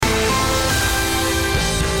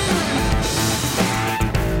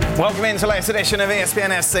Welcome into the latest edition of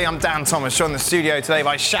ESPN SC. I'm Dan Thomas, joined in the studio today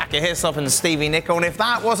by Shaka Hislop and Stevie Nicol. And if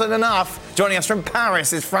that wasn't enough, joining us from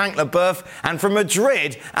Paris is Frank Leboeuf. And from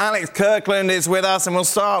Madrid, Alex Kirkland is with us. And we'll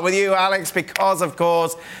start with you, Alex, because, of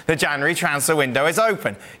course, the January transfer window is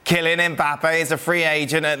open. Kylian Mbappe is a free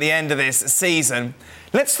agent at the end of this season.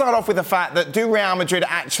 Let's start off with the fact that do Real Madrid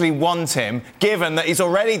actually want him, given that he's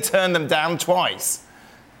already turned them down twice?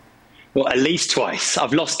 Well, at least twice.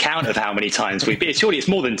 I've lost count of how many times we've been. Surely it's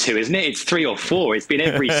more than two, isn't it? It's 3 or 4. It's been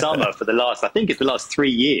every summer for the last 3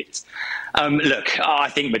 years. Look, I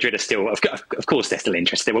think Madrid are still, of course, they're still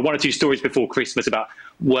interested. There were 1 or 2 stories before Christmas about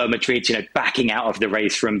were Madrid, backing out of the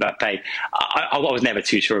race for Mbappe. I was never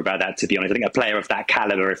too sure about that, to be honest. I think a player of that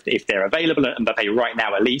caliber, if they're available, Mbappe right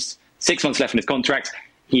now at least, 6 months left in his contract,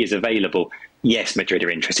 he is available. Yes, Madrid are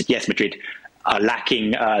interested. Yes, Madrid are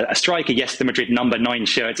lacking a striker. Yes, the Madrid number 9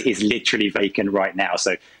 shirt is literally vacant right now.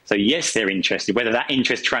 So yes, they're interested. Whether that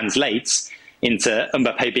interest translates into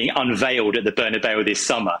Mbappe being unveiled at the Bernabeu this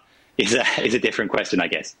summer is a different question, I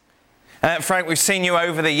guess. Frank, we've seen you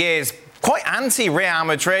over the years quite anti-Real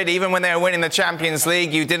Madrid. Even when they were winning the Champions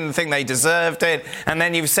League, you didn't think they deserved it. And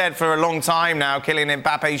then you've said for a long time now, Kylian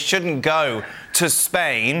Mbappe shouldn't go to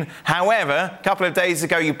Spain. However, a couple of days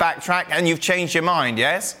ago, you backtracked and you've changed your mind,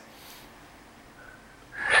 yes?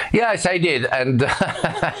 Yes, I did, and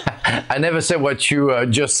I never said what you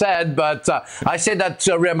just said, but I said that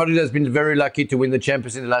Real Madrid has been very lucky to win the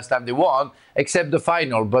Champions League the last time they won, except the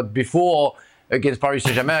final. But before, against Paris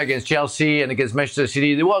Saint-Germain, against Chelsea, and against Manchester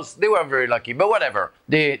City, they were very lucky. But whatever,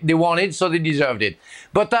 they won it, so they deserved it.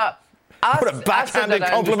 But what a backhanded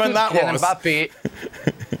compliment that was. Mbappe,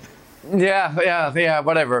 yeah,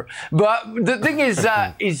 whatever. But the thing is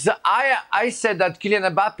I said that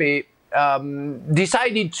Kylian Mbappe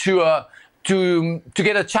decided to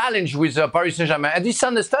get a challenge with Paris Saint-Germain, and it's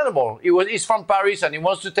understandable. He's from Paris and he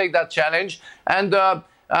wants to take that challenge, and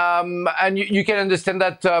you can understand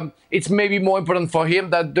that it's maybe more important for him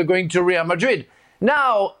that they're going to Real Madrid.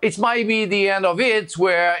 Now it might be the end of it,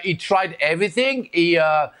 where he tried everything.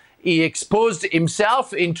 He exposed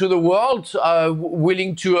himself into the world,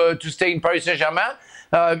 willing to stay in Paris Saint-Germain.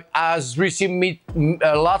 Has received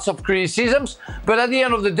lots of criticisms, but at the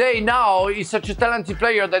end of the day, now he's such a talented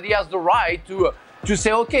player that he has the right to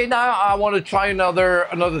say, okay, now I want to try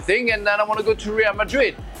another thing, and then I want to go to Real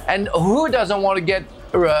Madrid. And who doesn't want to get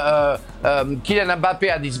Kylian Mbappe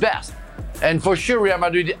at his best? And for sure, Real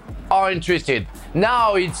Madrid are interested.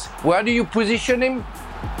 Now it's where do you position him?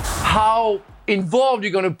 How involved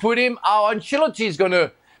you're going to put him? How Ancelotti is going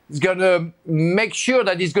to make sure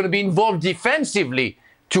that he's going to be involved defensively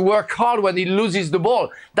to work hard when he loses the ball.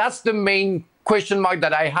 That's the main question mark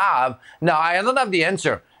that I have. Now, I don't have the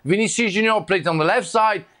answer. Vinicius Junior plays on the left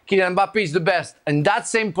side. Kylian Mbappe is the best in that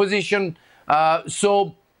same position.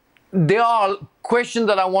 So there are questions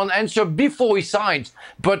that I want to answer before he signs.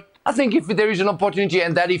 But I think if there is an opportunity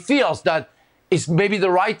and that he feels that it's maybe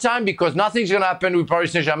the right time, because nothing's going to happen with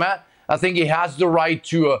Paris Saint-Germain, I think he has the right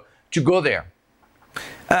to go there.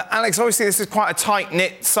 Alex, obviously this is quite a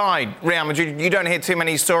tight-knit side, Real Madrid. You don't hear too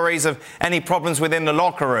many stories of any problems within the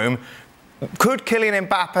locker room. Could Kylian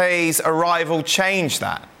Mbappe's arrival change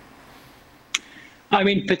that? I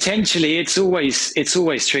mean, potentially. It's always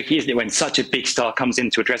tricky, isn't it, when such a big star comes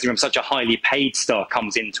into a dressing room, such a highly paid star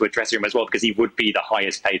comes into a dressing room as well, because he would be the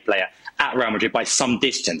highest paid player at Real Madrid by some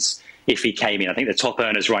distance if he came in. I think the top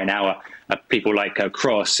earners right now are people like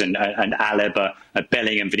Kroos and Alaba,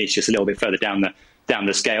 Bellingham, Vinicius, a little bit further down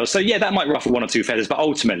the scale. So, yeah, that might ruffle 1 or 2 feathers. But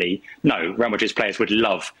ultimately, no, Real Madrid's players would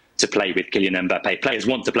love to play with Kylian Mbappe. Players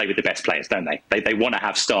want to play with the best players, don't they? They want to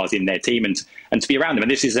have stars in their team and to be around them.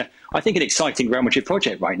 And this is, I think, an exciting Real Madrid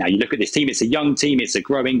project right now. You look at this team, it's a young team, it's a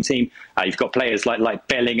growing team. You've got players like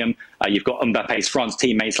Bellingham. You've got Mbappe's France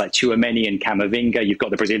teammates like Tchouaméni and Camavinga. You've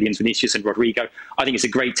got the Brazilians, Vinicius and Rodrigo. I think it's a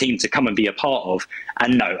great team to come and be a part of.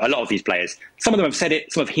 And no, a lot of these players, some of them have said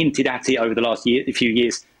it, some have hinted at it over the last few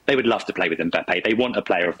years. They would love to play with Mbappe. They want a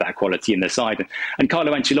player of that quality in their side. And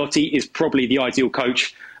Carlo Ancelotti is probably the ideal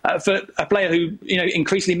coach for a player who,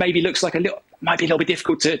 increasingly maybe looks like might be a little bit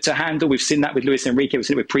difficult to handle. We've seen that with Luis Enrique. We've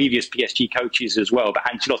seen it with previous PSG coaches as well. But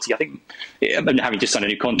Ancelotti, I think, having just signed a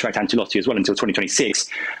new contract, Ancelotti as well until 2026,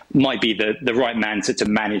 might be the right man to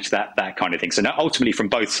manage that kind of thing. So now, ultimately, from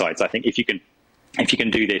both sides, I think if you can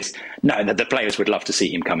do this, no, the players would love to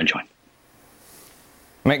see him come and join.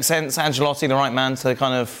 Makes sense. Ancelotti, the right man to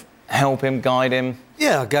kind of help him, guide him?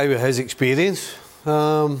 Yeah, a guy with his experience.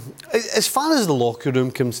 As far as the locker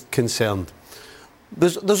room concerned,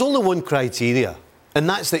 there's only one criteria, and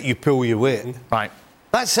that's that you pull your weight. Right.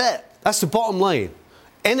 That's it. That's the bottom line.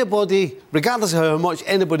 Anybody, regardless of how much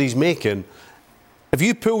anybody's making, If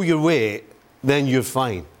you pull your weight, then you're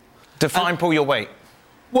fine. Define pull your weight.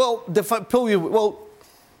 Well,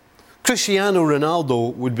 Cristiano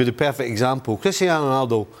Ronaldo would be the perfect example. Cristiano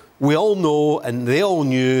Ronaldo, we all know and they all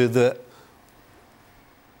knew that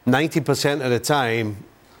 90% of the time,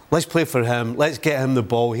 let's play for him, let's get him the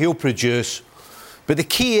ball, he'll produce. But the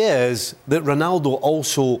key is that Ronaldo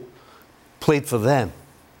also played for them.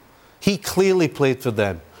 He clearly played for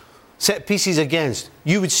them. Set pieces against,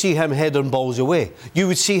 you would see him heading balls away. You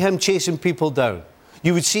would see him chasing people down.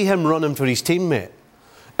 You would see him running for his teammate.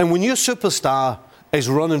 And when your superstar is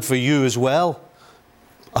running for you as well,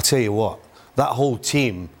 I'll tell you what, that whole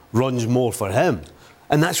team runs more for him.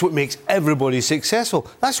 And that's what makes everybody successful.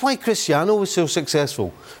 That's why Cristiano was so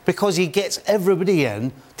successful, because he gets everybody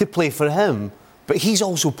in to play for him, but he's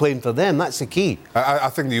also playing for them. That's the key. I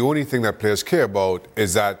think the only thing that players care about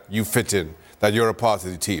is that you fit in, that you're a part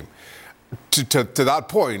of the team. To that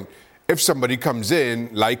point, if somebody comes in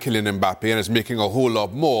like Kylian Mbappe and is making a whole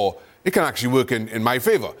lot more, it can actually work in my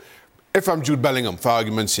favour. If I'm Jude Bellingham, for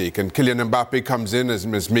argument's sake, and Kylian Mbappe comes in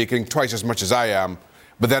and is making twice as much as I am,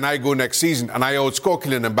 but then I go next season and I outscore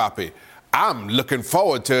Kylian Mbappe, I'm looking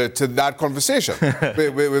forward to that conversation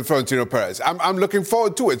with Florentino Perez. I'm looking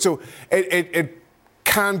forward to it. So it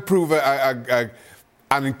can prove an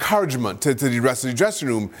encouragement to the rest of the dressing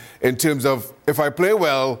room in terms of, if I play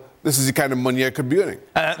well, this is the kind of money I could be earning.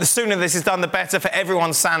 The sooner this is done, the better for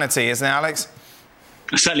everyone's sanity, isn't it, Alex?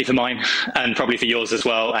 Certainly for mine, and probably for yours as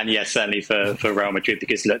well, and yes, certainly for Real Madrid,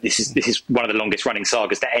 because look, this is one of the longest running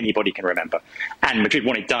sagas that anybody can remember. And Madrid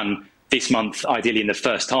want it done this month, ideally in the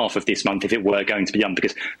first half of this month, if it were going to be done.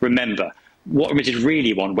 Because remember, what Madrid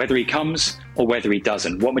really want, whether he comes or whether he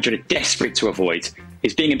doesn't, what Madrid are desperate to avoid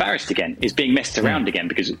is being embarrassed again, is being messed around again,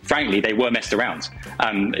 because frankly, they were messed around.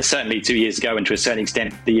 Certainly 2 years ago, and to a certain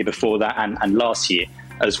extent the year before that, and last year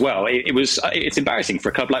as well. It's embarrassing for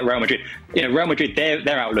a club like Real Madrid. You know, Real Madrid,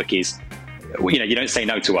 their outlook is, you know, you don't say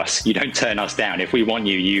no to us, you don't turn us down. If we want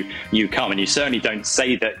you, you come, and you certainly don't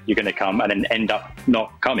say that you're going to come and then end up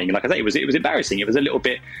not coming. Like I say, it was embarrassing. It was a little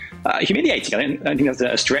bit humiliating. I don't think that's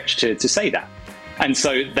a stretch to say that. And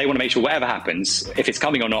so they want to make sure whatever happens, if it's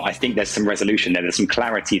coming or not, I think there's some resolution there. There's some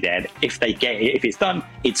clarity there. If it's done,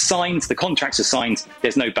 it's signed, the contracts are signed,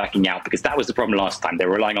 there's no backing out, because that was the problem last time. They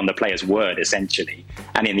were relying on the player's word, essentially.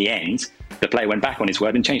 And in the end, the player went back on his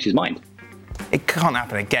word and changed his mind. It can't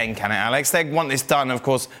happen again, can it, Alex? They want this done, of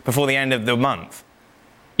course, before the end of the month.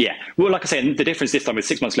 Yeah. Well, like I say, the difference this time with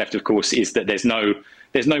 6 months left, of course, is that there's no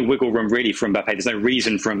wiggle room really for Mbappe. There's no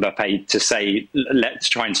reason for Mbappe to say, let's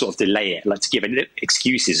try and sort of delay it, like to give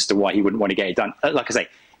excuses as to why he wouldn't want to get it done. Like I say,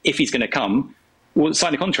 if he's going to come, well,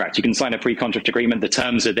 sign a contract. You can sign a pre-contract agreement. The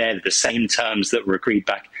terms are there, the same terms that were agreed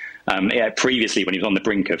back previously when he was on the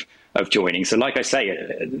brink of joining. So like I say,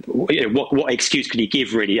 what excuse could he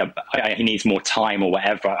give really? He needs more time or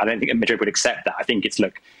whatever. I don't think Madrid would accept that. I think it's,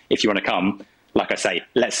 look, if you want to come, like I say,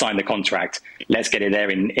 let's sign the contract. Let's get it there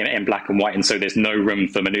in black and white. And so there's no room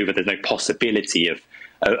for manoeuvre. There's no possibility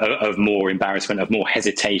of more embarrassment, of more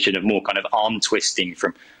hesitation, of more kind of arm twisting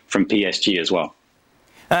from PSG as well.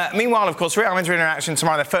 Meanwhile, of course, Real Madrid in action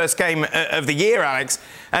tomorrow, their first game of the year, Alex.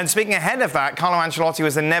 And speaking ahead of that, Carlo Ancelotti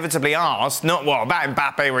was inevitably asked, about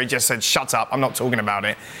Mbappe, where he just said, shut up, I'm not talking about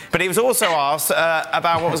it. But he was also asked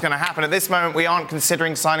about what was going to happen. At this moment, we aren't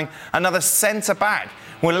considering signing another centre-back.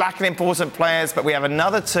 We're lacking important players, but we have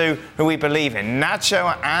another two who we believe in,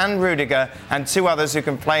 Nacho and Rudiger, and two others who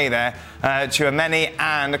can play there, Tchouaméni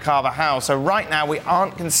and Carvajal. So right now, we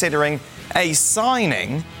aren't considering a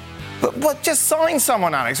signing. But what? Just sign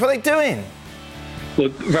someone, Alex. What are they doing? Well,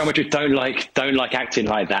 Real Madrid don't like acting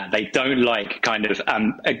like that. They don't like kind of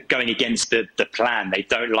going against the plan. They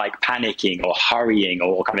don't like panicking or hurrying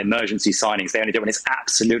or kind of emergency signings. They only do it when it's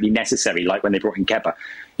absolutely necessary, like when they brought in Kepa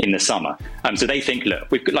in the summer. So they think, look,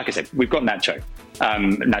 like I said, we've got Nacho.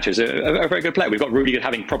 Nacho's a very good player. We've got Rudiger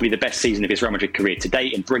having probably the best season of his Real Madrid career to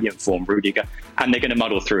date, in brilliant form, Rudiger. And they're going to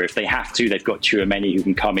muddle through. If they have to, they've got Tchouaméni who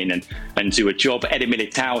can come in and do a job. Eder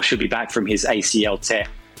Militao should be back from his ACL tear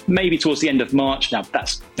maybe towards the end of March. Now,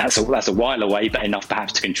 that's a while away, but enough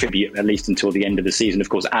perhaps to contribute at least until the end of the season. Of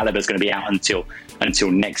course, Alaba's going to be out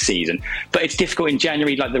until next season. But it's difficult in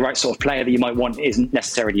January, like the right sort of player that you might want isn't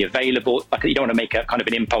necessarily available. Like, you don't want to make a kind of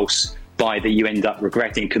an impulse buy that you end up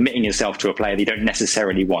regretting, committing yourself to a player that you don't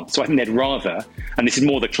necessarily want. So I think they'd rather, and this is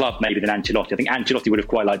more the club maybe than Ancelotti, I think Ancelotti would have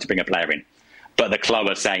quite liked to bring a player in. But the club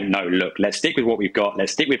are saying, no, look, let's stick with what we've got,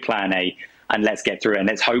 let's stick with plan A, and let's get through it. And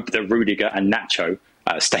let's hope that Rudiger and Nacho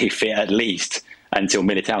stay fit at least until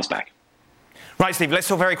Militao's back. Right, Steve, let's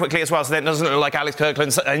talk very quickly as well, so that it doesn't look like Alex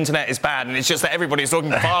Kirkland's internet is bad, and it's just that everybody's talking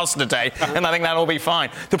fast today, and I think that'll be fine.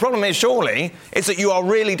 The problem is, surely, is that you are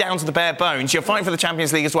really down to the bare bones. You're fighting for the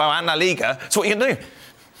Champions League as well, and La Liga, so what are you going to do?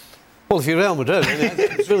 Well, if you're Real Madrid,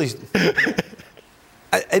 it's really...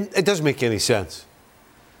 it doesn't make any sense.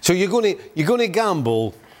 So you're going to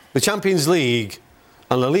gamble the Champions League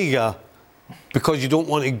and La Liga because you don't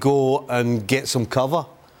want to go and get some cover?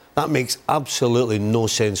 That makes absolutely no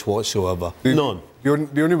sense whatsoever. None.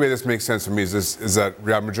 The only way this makes sense for me is that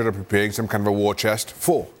Real Madrid are preparing some kind of a war chest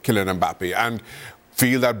for Kylian Mbappe and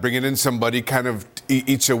feel that bringing in somebody kind of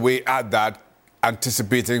eats away at that,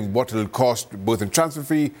 anticipating what it'll cost both in transfer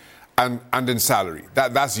fee and in salary.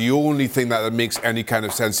 That's the only thing that makes any kind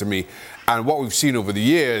of sense to me. And what we've seen over the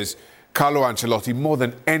years, Carlo Ancelotti, more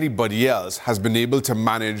than anybody else, has been able to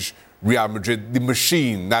manage Real Madrid, the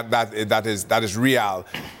machine that is Real,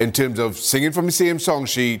 in terms of singing from the same song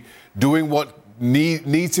sheet, doing what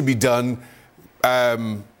needs to be done,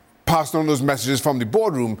 passing on those messages from the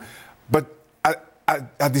boardroom. But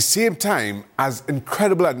at the same time, as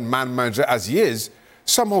incredible a man manager as he is,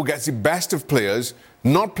 somehow gets the best of players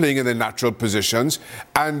not playing in their natural positions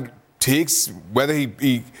and takes, whether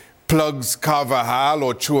he plugs Carvajal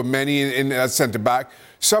or Tchouaméni in as centre-back,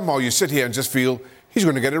 somehow you sit here and just feel he's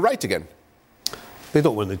going to get it right again. They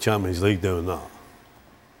don't win the Champions League doing that.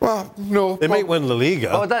 Well, no. They might win La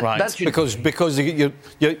Liga. Oh, that's because you're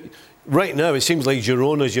right now it seems like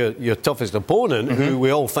Girona's your toughest opponent, who we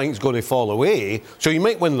all think is going to fall away. So you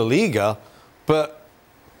might win La Liga, but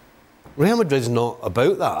Real Madrid's not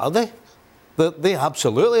about that, are they? They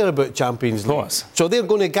absolutely are about Champions League. Of course. So they're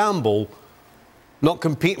going to gamble not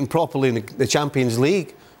competing properly in the Champions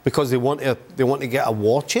League because they want to get a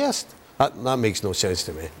war chest. That makes no sense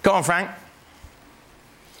to me. Go on, Frank.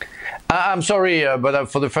 I'm sorry,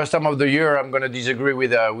 but for the first time of the year, I'm going to disagree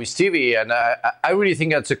with Stevie, and I really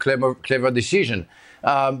think that's a clever decision.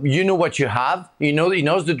 You know what you have. He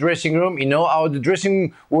knows the dressing room. He knows how the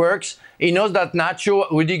dressing works. He knows that Nacho,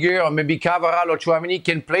 Rudiger, or maybe Carvajal or Tchouaméni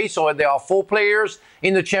can play. So there are 4 players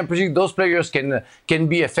in the Champions League. Those players can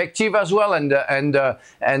be effective as well and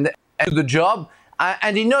do the job.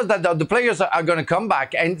 And he knows that the players are going to come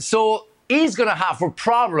back, and so he's going to have a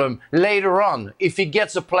problem later on if he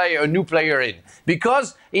gets a new player in,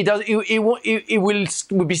 because he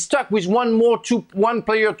will be stuck with one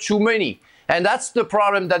player too many. And that's the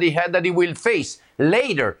problem that he will face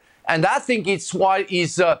later. And I think it's why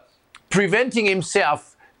he's preventing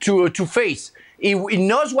himself to face. He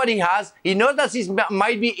knows what he has. He knows that this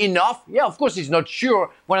might be enough. Yeah, of course, he's not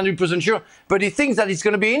sure, 100% sure, but he thinks that it's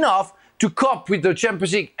going to be enough to cope with the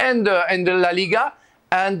Champions League and the La Liga,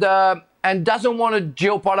 and doesn't want to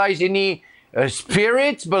jeopardize any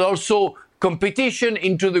spirit, but also competition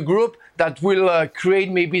into the group that will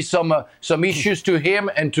create maybe some issues to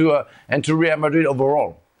him and to Real Madrid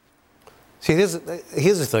overall. See, here's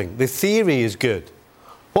the thing. The theory is good.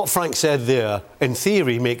 What Frank said there, in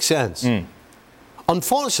theory, makes sense.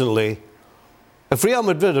 Unfortunately, if Real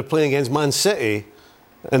Madrid are playing against Man City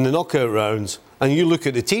in the knockout rounds, and you look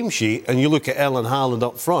at the team sheet and you look at Erling Haaland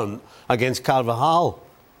up front against Carvajal,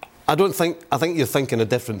 I think you're thinking a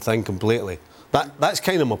different thing completely. That's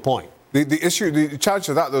kind of my point. The challenge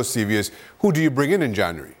to that, though, Stevie, is who do you bring in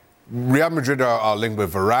January? Real Madrid are linked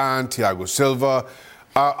with Varane, Thiago Silva.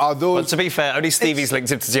 Are those? Well, to be fair, only Stevie's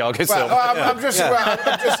linked him to Thiago Silva.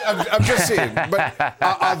 I'm just saying. But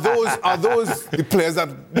are those the players that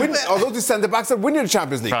win? Are those the centre backs that win in the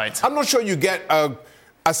Champions League? Right. I'm not sure you get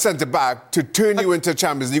a centre back to turn you into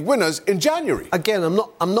Champions League winners in January. Again,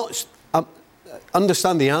 I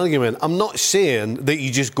understand the argument. I'm not saying that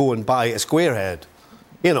you just go and buy a squarehead,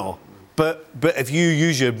 But if you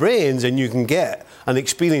use your brains and you can get an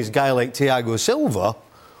experienced guy like Thiago Silva,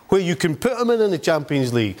 where you can put him in the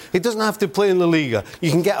Champions League, he doesn't have to play in La Liga.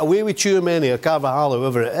 You can get away with Tchouaméni or Carvajal,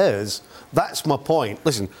 whoever it is. That's my point.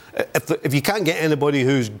 Listen, if you can't get anybody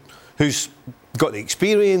who's got the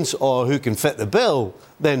experience or who can fit the bill,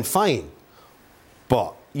 then fine.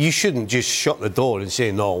 But you shouldn't just shut the door and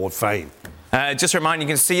say, no, we're fine. Just a reminder, you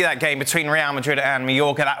can see that game between Real Madrid and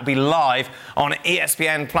Mallorca. That will be live on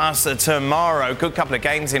ESPN Plus tomorrow. Good couple of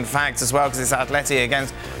games, in fact, as well, because it's Atleti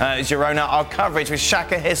against Girona. Our coverage with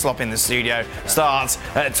Shaka Hislop in the studio starts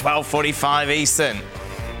at 12:45 Eastern.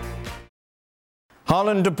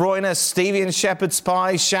 Haaland, De Bruyne, Stevie and Shepherd's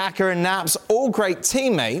Pie, Shaka and Naps, all great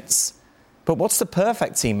teammates. But what's the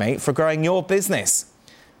perfect teammate for growing your business?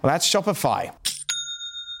 Well, that's Shopify.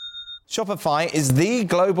 Shopify is the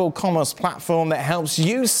global commerce platform that helps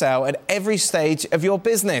you sell at every stage of your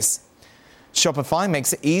business. Shopify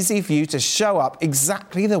makes it easy for you to show up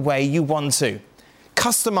exactly the way you want to.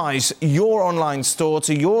 Customize your online store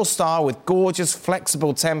to your style with gorgeous,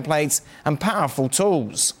 flexible templates and powerful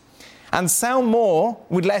tools. And sell more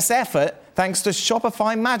with less effort thanks to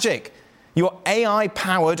Shopify Magic, your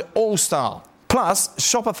AI-powered all-star. Plus,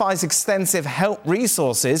 Shopify's extensive help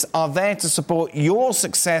resources are there to support your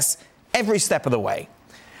success every step of the way.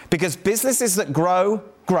 Because businesses that grow,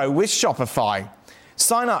 grow with Shopify.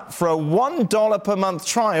 Sign up for a $1 per month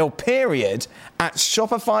trial period at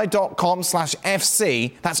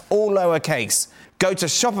shopify.com/FC. That's all lowercase. Go to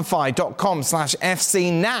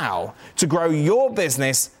shopify.com/FC now to grow your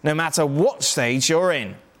business no matter what stage you're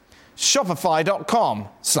in.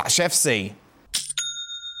 Shopify.com/FC.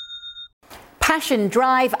 Passion,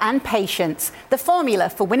 drive and patience. The formula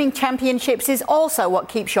for winning championships is also what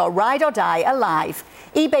keeps your ride or die alive.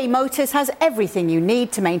 eBay Motors has everything you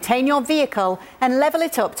need to maintain your vehicle and level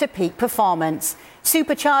it up to peak performance.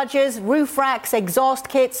 Superchargers, roof racks, exhaust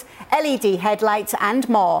kits, LED headlights and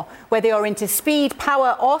more. Whether you're into speed,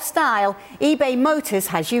 power or style, eBay Motors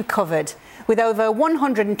has you covered. With over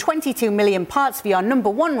 122 million parts for your number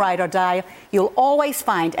one ride or die, you'll always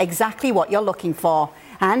find exactly what you're looking for.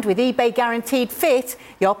 And with eBay Guaranteed Fit,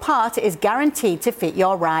 your part is guaranteed to fit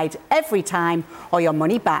your ride every time or your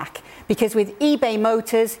money back. Because with eBay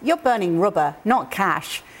Motors, you're burning rubber, not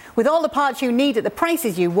cash. With all the parts you need at the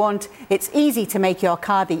prices you want, it's easy to make your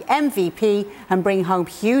car the MVP and bring home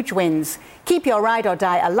huge wins. Keep your ride or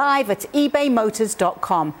die alive at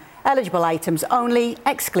ebaymotors.com. Eligible items only,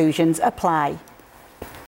 exclusions apply.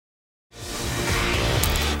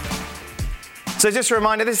 So just a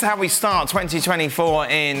reminder, this is how we start 2024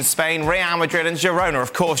 in Spain. Real Madrid and Girona,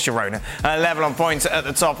 of course Girona, level on points at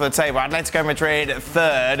the top of the table. Atletico Madrid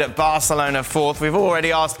third, Barcelona fourth. We've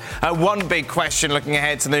already asked one big question looking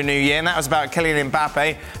ahead to the new year, and that was about Kylian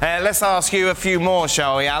Mbappe. Let's ask you a few more,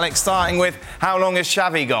 shall we, Alex? Starting with, how long has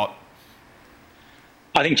Xavi got?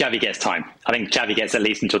 I think Xavi gets time. I think Xavi gets at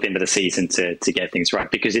least until the end of the season to get things right,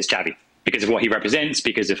 because it's Xavi. Because of what he represents,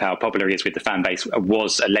 because of how popular he is with the fan base,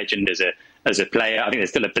 was a legend as a player. I think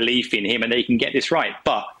there's still a belief in him and they can get this right.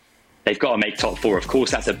 But they've got to make top four. Of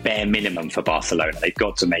course, that's a bare minimum for Barcelona. They've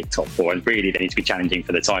got to make top four. And really, they need to be challenging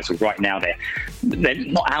for the title. Right now, they're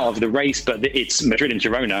not out of the race, but it's Madrid and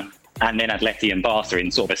Girona and then Atleti and Barca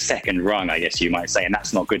in sort of a second rung, I guess you might say. And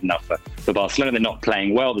that's not good enough for Barcelona. They're not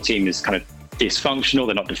playing well. The team is kind of dysfunctional.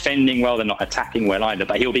 They're not defending well. They're not attacking well either.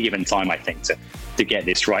 But he'll be given time, I think, to get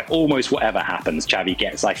this right. Almost whatever happens, Xavi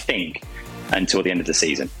gets, I think, until the end of the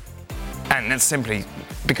season. And that's simply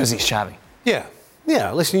because he's Xavi. Yeah.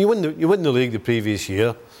 Listen, you win the league the previous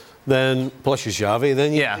year, then plus you're Xavi,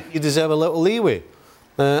 then you deserve a little leeway.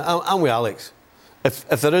 I'm with Alex.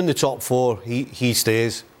 If they're in the top four, he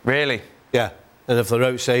stays. Really? Yeah. And if they're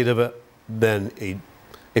outside of it, then he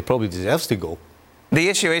probably deserves to go. The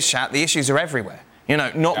issue is, Shat, the issues are everywhere. You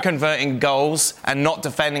know, not converting goals and not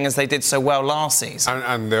defending as they did so well last season.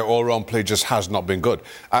 And their all-round play just has not been good.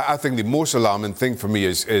 I think the most alarming thing for me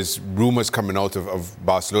is rumours coming out of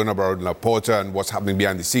Barcelona about Laporta and what's happening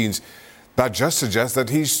behind the scenes that just suggests that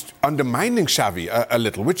he's undermining Xavi a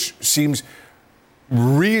little, which seems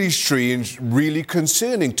really strange, really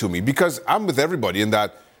concerning to me, because I'm with everybody in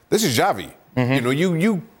that this is Xavi. Mm-hmm. You know,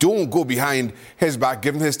 you don't go behind his back,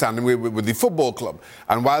 given his standing with the football club.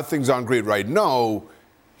 And while things aren't great right now,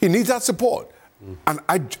 he needs that support. And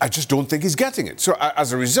I just don't think he's getting it. So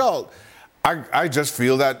as a result, I just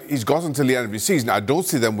feel that he's got until the end of the season. I don't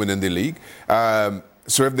see them winning the league.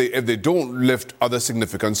 So if they don't lift other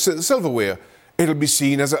significant silverware, it'll be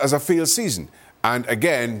seen as a failed season. And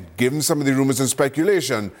again, given some of the rumours and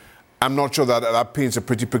speculation, I'm not sure that paints a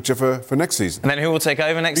pretty picture for next season. And then who will take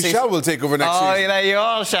over next season? Michel will take over next season. Oh, there you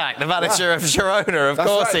are, Shaq, the manager of Girona. Of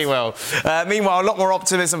course he will. Meanwhile, a lot more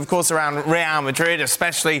optimism, of course, around Real Madrid,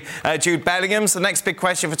 especially Jude Bellingham. So the next big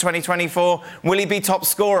question for 2024, will he be top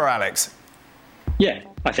scorer, Alex? Yeah,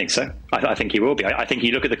 I think so. I think he will be. I think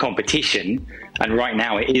you look at the competition, and right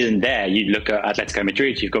now it isn't there. You look at Atletico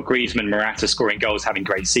Madrid, you've got Griezmann, Morata scoring goals, having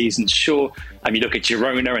great seasons, sure. You look at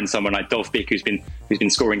Girona and someone like Dovbyk who's been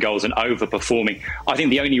scoring goals and overperforming. I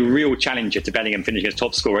think the only real challenger to Bellingham finishing as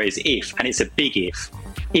top scorer is if, and it's a big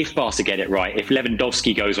if Barca get it right, if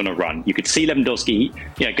Lewandowski goes on a run. You could see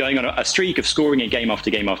Lewandowski, going on a streak of scoring in game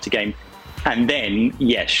after game after game. And then,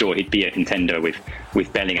 yeah, sure, he'd be a contender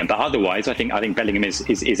with Bellingham. But otherwise, I think Bellingham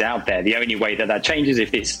is out there. The only way that changes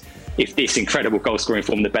if this incredible goal-scoring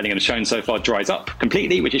form that Bellingham's shown so far dries up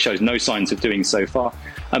completely, which it shows no signs of doing so far.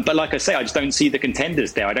 But like I say, I just don't see the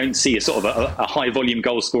contenders there. I don't see a sort of a high-volume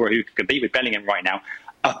goal-scorer who can compete with Bellingham right now,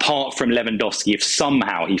 apart from Lewandowski, if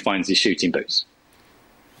somehow he finds his shooting boots.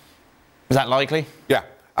 Is that likely? Yeah,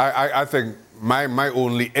 I think my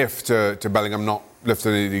only if to Bellingham not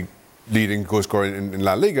lifting the leading goal scorer in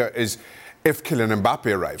La Liga, is if Kylian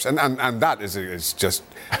Mbappe arrives. And that is just,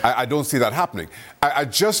 I don't see that happening. I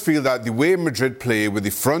just feel that the way Madrid play with the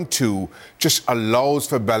front two just allows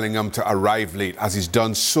for Bellingham to arrive late, as he's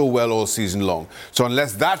done so well all season long. So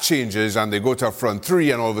unless that changes and they go to a front three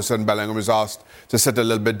and all of a sudden Bellingham is asked to sit a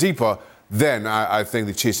little bit deeper, then I think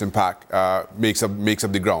the chasing pack makes up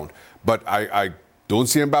the ground. But I don't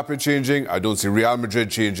see Mbappe changing. I don't see Real Madrid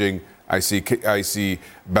changing. I see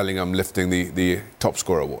Bellingham lifting the top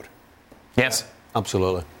scorer award. Yes.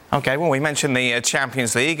 Absolutely. OK, well, we mentioned the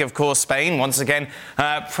Champions League. Of course, Spain, once again,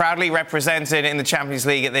 proudly represented in the Champions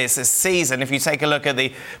League at this season. If you take a look at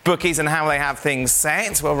the bookies and how they have things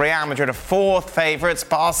set, well, Real Madrid are 4th favourites,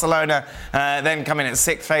 Barcelona then come in at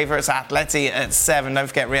 6th favourites, Atleti at 7, don't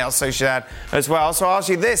forget Real Sociedad as well. So I'll ask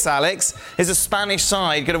you this, Alex, is the Spanish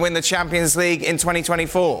side going to win the Champions League in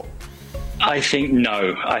 2024? I think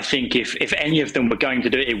no. I think if any of them were going to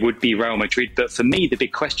do it, it would be Real Madrid. But for me, the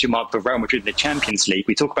big question mark for Real Madrid in the Champions League,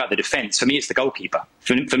 we talk about the defence. For me, it's the goalkeeper.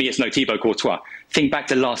 For me, it's no Thibaut Courtois. Think back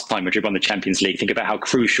to last time Madrid won the Champions League. Think about how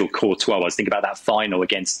crucial Courtois was. Think about that final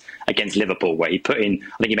against Liverpool, where he put in,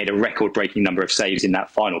 I think he made a record-breaking number of saves in that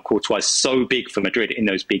final. Courtois is so big for Madrid in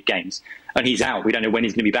those big games. And he's out. We don't know when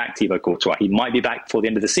he's going to be back, Thibaut Courtois. He might be back before the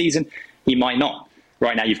end of the season. He might not.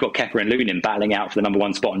 Right now, you've got Kepa and Lunin battling out for the number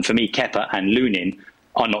 1 spot. And for me, Kepa and Lunin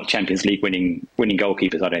are not Champions League winning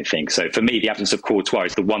goalkeepers, I don't think. So for me, the absence of Courtois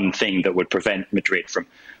is the one thing that would prevent Madrid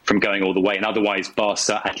from going all the way. And otherwise,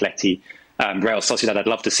 Barca, Atleti, Real Sociedad, I'd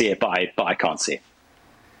love to see it, but I can't see it.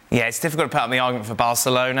 Yeah, it's difficult to put up the argument for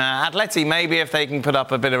Barcelona. Atleti, maybe if they can put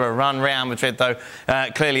up a bit of a run. Real Madrid, though,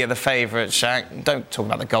 clearly are the favourites, Shaq. Don't talk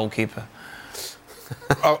about the goalkeeper.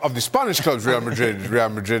 Of the Spanish clubs, Real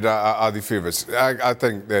Madrid are the favourites. I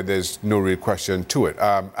think there's no real question to it.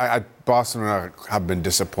 Barcelona have been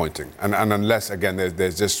disappointing, and unless again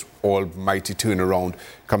there's this almighty turnaround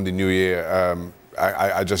come the new year,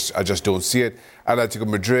 I just don't see it. Atletico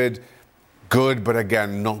Madrid, good, but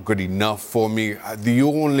again not good enough for me. The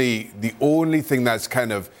only thing that's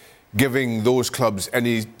kind of giving those clubs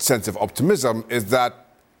any sense of optimism is that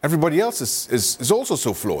everybody else is also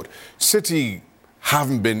so flawed. City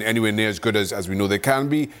haven't been anywhere near as good as we know they can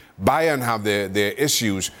be. Bayern have their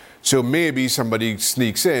issues, so maybe somebody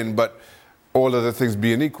sneaks in, but all other things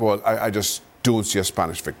being equal, I just don't see a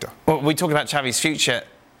Spanish victor. Well, we talk about Xavi's future.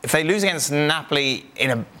 If they lose against Napoli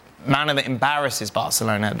in a manner that embarrasses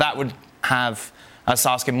Barcelona, that would have us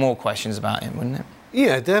asking more questions about him, wouldn't it?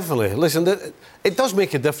 Yeah, definitely. Listen, it does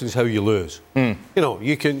make a difference how you lose. You know,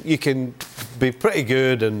 you can be pretty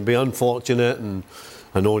good and be unfortunate and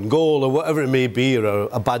an own goal or whatever it may be, or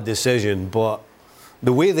a bad decision, but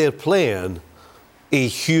the way they're playing, a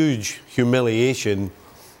huge humiliation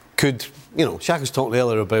could, you know, Shaq was talking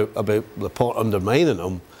earlier about Laporte undermining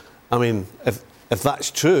them. I mean, if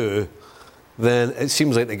that's true, then it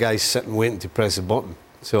seems like the guy's sitting waiting to press a button.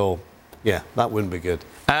 So, yeah, that wouldn't be good.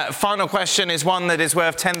 Final question is one that is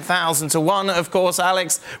worth 10,000 to 1, of course,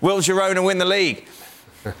 Alex. Will Girona win the league?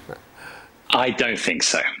 I don't think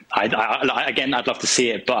so. Again, I'd love to see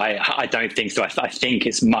it, but I don't think so. I think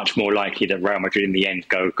it's much more likely that Real Madrid in the end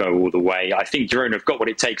go all the way. I think Girona have got what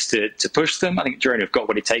it takes to push them. I think Girona have got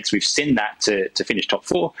what it takes. We've seen that to finish top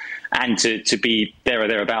 4 and to be there or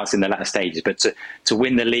thereabouts in the latter stages. But to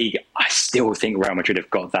win the league, I still think Real Madrid have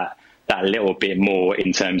got that little bit more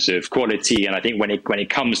in terms of quality. And I think when it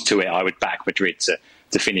comes to it, I would back Madrid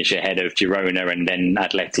to finish ahead of Girona and then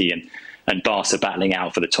Atleti and Barca battling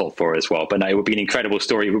out for the top 4 as well. But no, it would be an incredible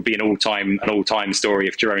story. It would be an all-time story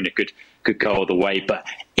if Girona could go all the way. But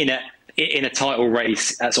in a title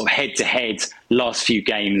race, sort of head-to-head, last few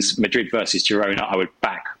games, Madrid versus Girona, I would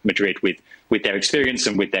back Madrid with their experience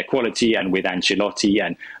and with their quality and with Ancelotti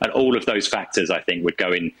and all of those factors, I think, would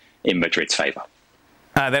go in Madrid's favour.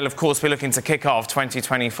 They'll, of course, be looking to kick off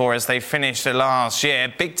 2024 as they finished last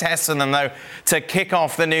year. Big test for them, though, to kick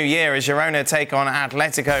off the new year as Girona take on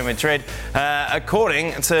Atletico Madrid.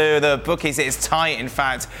 According to the bookies, it's tight, in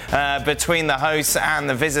fact, between the hosts and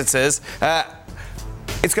the visitors.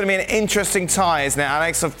 It's going to be an interesting tie, isn't it,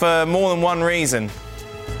 Alex, for more than one reason?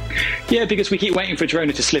 Yeah, because we keep waiting for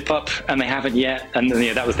Girona to slip up, and they haven't yet. And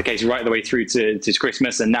that was the case right the way through to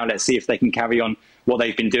Christmas. And now let's see if they can carry on what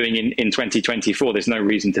they've been doing in 2024. There's no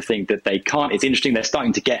reason to think that they can't. It's interesting, they're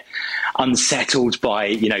starting to get unsettled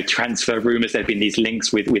by, transfer rumours. There have been these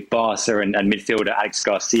links with Barca and midfielder Alex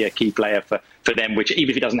Garcia, key player for them, which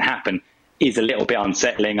even if it doesn't happen, is a little bit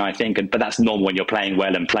unsettling, I think. But that's normal when you're playing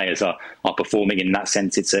well and players are performing. In that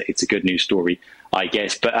sense, it's a good news story, I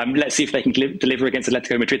guess. But let's see if they can deliver against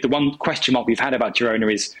Atletico Madrid. The one question mark we've had about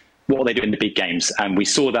Girona is what they do in the big games. And we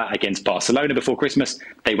saw that against Barcelona before Christmas.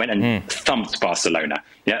 They went and thumped Barcelona.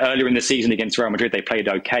 Earlier in the season against Real Madrid, they played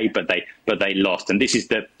okay, but they lost. And this is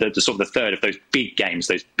the sort of the third of those big games,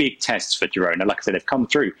 those big tests for Girona. Like I said, they've come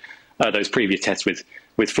through those previous tests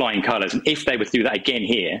with flying colours. And if they were to do that again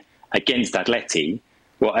here against Atleti,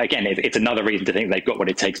 well, again, it's another reason to think they've got what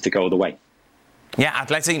it takes to go all the way. Yeah,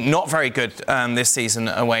 Atleti not very good this season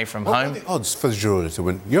away from home. What are the odds for Girona to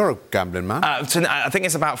win? You're a gambling man. I think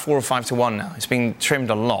it's about 4 or 5 to 1 now. It's been trimmed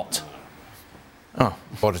a lot. Oh.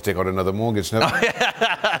 Or to take out another mortgage now.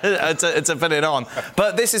 to put it on.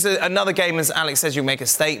 But this is another game, as Alex says, you make a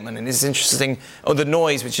statement, and it's interesting, the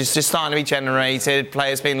noise which is just starting to be generated,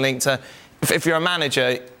 players being linked to... If you're a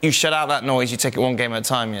manager, you shut out that noise, you take it one game at a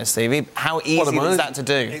time, yeah, Stevie? How easy is that to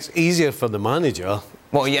do? It's easier for the manager.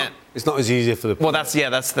 Well, yeah. It's not as easy for the player. Well,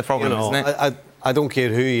 that's the problem, isn't it? I don't care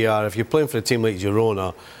who you are. If you're playing for a team like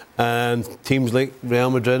Girona and teams like Real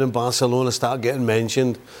Madrid and Barcelona start getting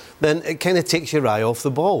mentioned, then it kind of takes your eye off the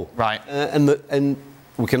ball. Right. And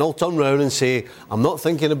we can all turn around and say, I'm not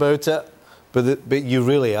thinking about it, but you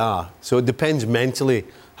really are. So it depends mentally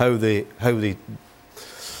how they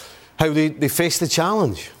face the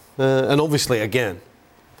challenge. And obviously, again,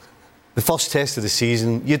 the first test of the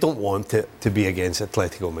season, you don't want it to be against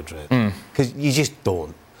Atletico Madrid. Because you just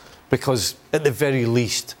don't. Because at the very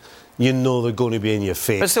least, you know they're going to be in your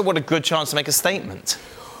face. But still, what a good chance to make a statement.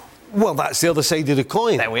 Well, that's the other side of the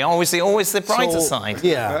coin. There we are, always the brighter side.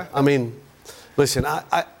 Yeah, I mean, listen,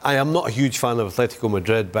 I am not a huge fan of Atletico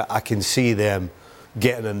Madrid, but I can see them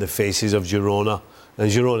getting in the faces of Girona.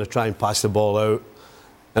 And Girona try and pass the ball out.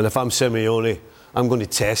 And if I'm Simeone, I'm going to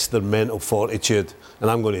test their mental fortitude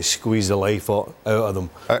and I'm going to squeeze the life out of them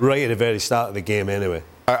right at the very start of the game anyway.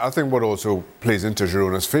 I think what also plays into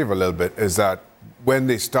Girona's favour a little bit is that when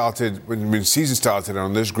the season started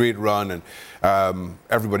on this great run and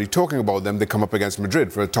everybody talking about them, they come up against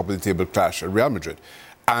Madrid for a top-of-the-table clash at Real Madrid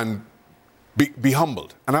and be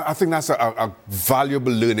humbled. And I think that's a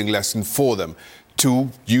valuable learning lesson for them to,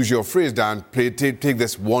 use your phrase, Dan, take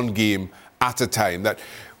this one game at a time. That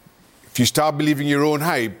if you start believing your own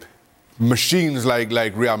hype, machines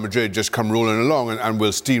like Real Madrid just come rolling along and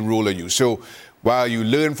will steamroller you. So while you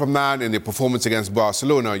learn from that in the performance against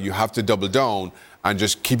Barcelona, you have to double down and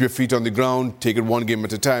just keep your feet on the ground, take it one game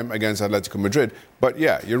at a time against Atletico Madrid. But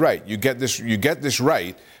yeah, you're right. You get this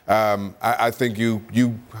right. I think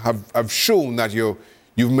you have shown that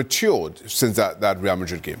you've matured since that Real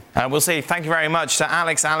Madrid game. We'll see. Thank you very much to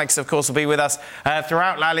Alex. Alex, of course, will be with us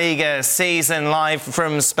throughout La Liga season, live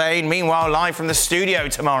from Spain. Meanwhile, live from the studio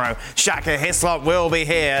tomorrow, Shaka Hislop will be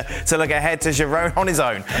here to look ahead to Girona on his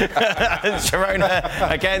own.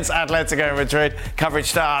 Girona against Atletico Madrid. Coverage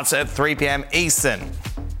starts at 3 p.m. Eastern.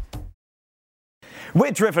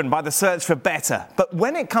 We're driven by the search for better, but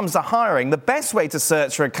when it comes to hiring, the best way to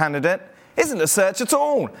search for a candidate isn't to search at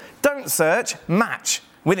all. Don't search, match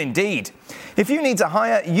with Indeed. If you need to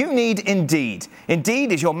hire, you need Indeed.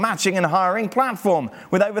 Indeed is your matching and hiring platform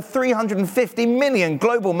with over 350 million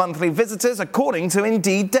global monthly visitors according to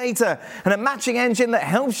Indeed data, and a matching engine that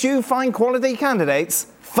helps you find quality candidates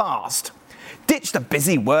fast. Ditch the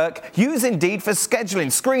busy work. Use Indeed for scheduling,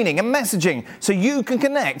 screening and messaging so you can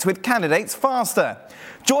connect with candidates faster.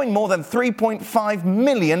 Join more than 3.5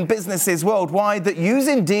 million businesses worldwide that use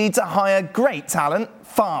Indeed to hire great talent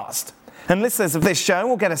fast. And listeners of this show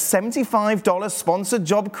will get a $75 sponsored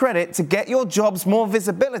job credit to get your jobs more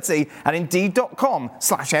visibility at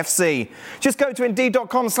Indeed.com/FC. Just go to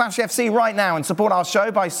Indeed.com/FC right now and support our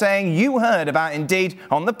show by saying you heard about Indeed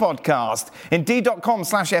on the podcast.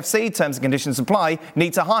 Indeed.com/FC, terms and conditions apply.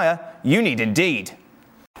 Need to hire? You need Indeed.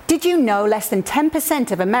 Did you know less than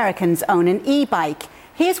 10% of Americans own an e-bike?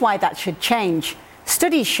 Here's why that should change.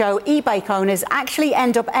 Studies show e-bike owners actually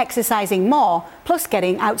end up exercising more, plus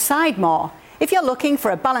getting outside more. If you're looking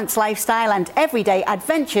for a balanced lifestyle and everyday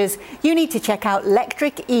adventures, you need to check out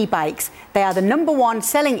Lectric e-bikes. They are the #1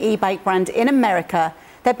 selling e-bike brand in America.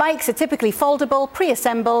 Their bikes are typically foldable,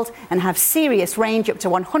 pre-assembled, and have serious range up to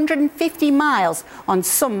 150 miles on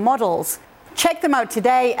some models. Check them out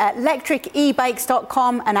today at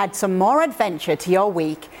lectricebikes.com and add some more adventure to your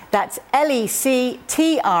week. That's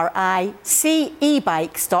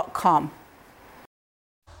lectricebikes.com.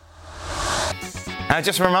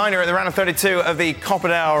 Just a reminder, at the round of 32 of the Copa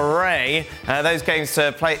del Rey, those games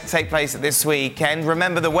take place this weekend.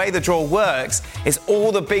 Remember, the way the draw works is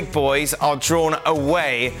all the big boys are drawn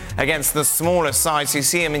away against the smaller sides. You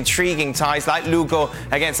see some intriguing ties like Lugo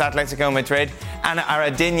against Atletico Madrid and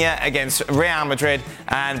Aradiña against Real Madrid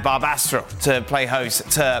and Barbastro to play host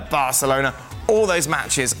to Barcelona. All those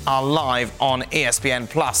matches are live on ESPN+.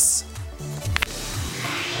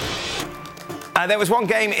 There was one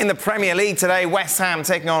game in the Premier League today, West Ham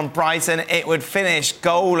taking on Brighton. It would finish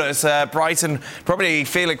goalless. Brighton probably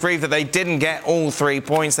feel aggrieved that they didn't get all 3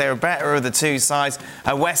 points. They were better of the two sides.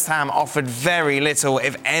 West Ham offered very little,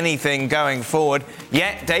 if anything, going forward.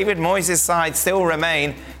 Yet David Moyes' side still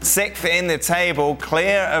remain 6th in the table,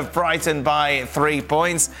 clear of Brighton by 3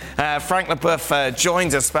 points. Frank Leboeuf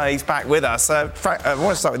joins us, but he's back with us. Frank, I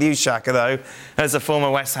want to start with you, Shaka, though, as a former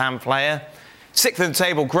West Ham player. 6th in the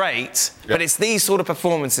table, great, but it's these sort of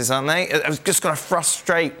performances, aren't they? It's just going to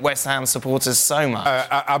frustrate West Ham supporters so much.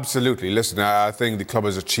 Absolutely. Listen, I think the club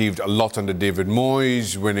has achieved a lot under David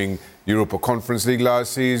Moyes, winning Europa Conference League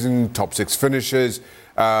last season, top 6 finishes.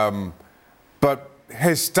 But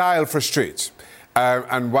his style frustrates.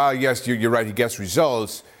 And while, yes, you're right, he gets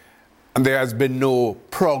results, and there has been no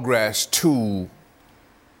progress to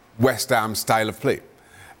West Ham's style of play.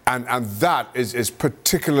 And that is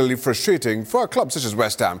particularly frustrating for a club such as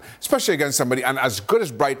West Ham, especially against somebody, and as good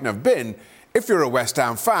as Brighton have been, if you're a West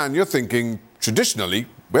Ham fan, you're thinking, traditionally,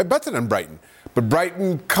 we're better than Brighton. But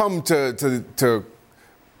Brighton come to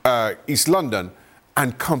East London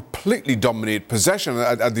and completely dominate possession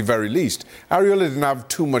at the very least. Areola didn't have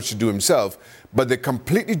too much to do himself, but they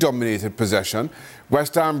completely dominated possession.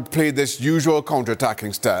 West Ham played this usual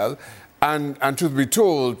counter-attacking style, and truth be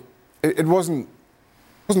told, it wasn't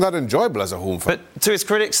that enjoyable as a home fan. But to his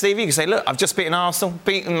critics, Stevie, you can say, look, I've just beaten Arsenal,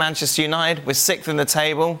 beaten Manchester United, we're 6th in the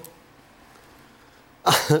table.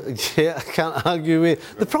 Yeah, I can't argue with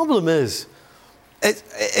it. The problem is,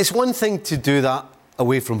 it's one thing to do that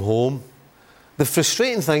away from home. The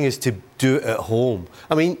frustrating thing is to do it at home.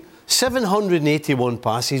 I mean, 781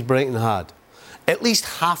 passes Brighton had. At least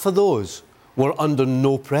half of those were under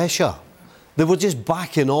no pressure. They were just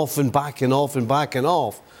backing off and backing off and backing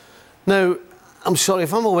off. Now, I'm sorry,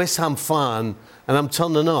 if I'm a West Ham fan and I'm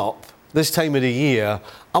turning up this time of the year,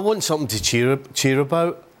 I want something to cheer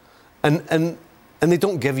about. And they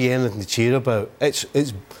don't give you anything to cheer about. It's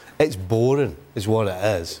boring, is what it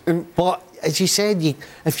is. But as you said,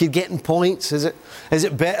 if you're getting points, is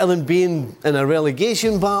it better than being in a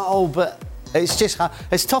relegation battle? But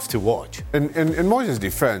it's tough to watch. In Moyes'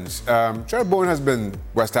 defence, Jared Bowen has been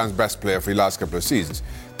West Ham's best player for the last couple of seasons.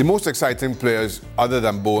 The most exciting players, other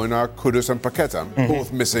than Bowen, are Kudus and Paqueta,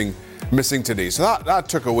 both missing today. So that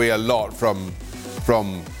took away a lot from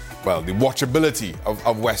the watchability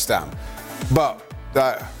of West Ham. But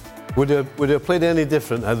would it have played any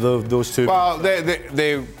different had those two? Well,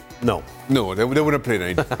 they no, they wouldn't have played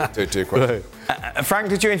any to your question. Frank,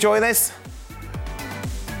 did you enjoy this?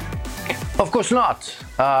 Of course not.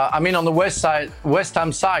 I mean, on the West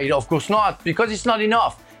Ham side, of course not, because it's not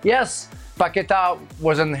enough. Yes, Paqueta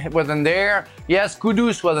wasn't there. Yes,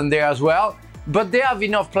 Kudus wasn't there as well. But they have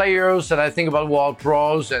enough players, and I think about World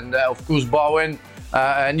Pros and of course Bowen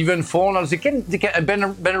and even Fornals. They can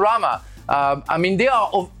Benrahma. I mean, they are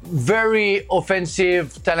a very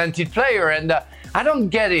offensive, talented player, and I don't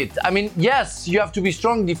get it. I mean, yes, you have to be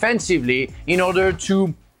strong defensively in order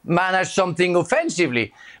to manage something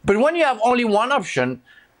offensively. But when you have only one option,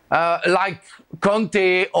 like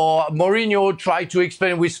Conte or Mourinho tried to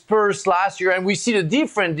explain with Spurs last year, and we see the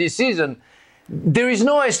difference this season, there is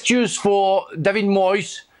no excuse for David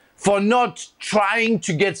Moyes for not trying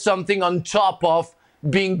to get something on top of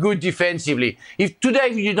being good defensively. If today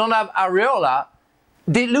you don't have Areola,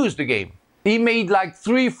 they lose the game. He made like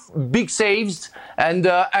 3 big saves, and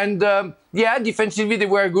yeah, defensively they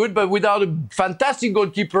were good, but without a fantastic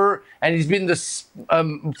goalkeeper, and it's been this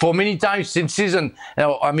for many times since season.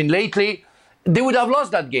 I mean, lately, they would have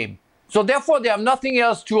lost that game. So therefore, they have nothing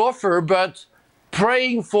else to offer but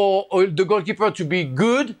praying for the goalkeeper to be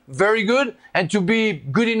good, very good, and to be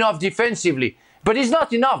good enough defensively. But it's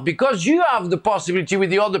not enough because you have the possibility with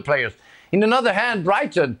the other players. In another hand,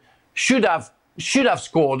 Brighton should have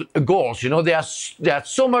scored goals. You know, they had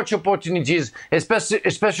so much opportunities,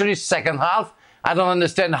 especially second half. I don't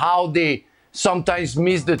understand how they sometimes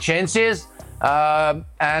miss the chances. And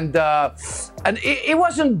it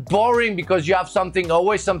wasn't boring because you have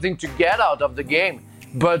always something to get out of the game.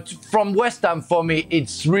 But from West Ham, for me,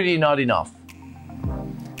 it's really not enough.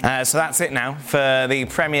 So that's it now for the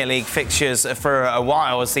Premier League fixtures for a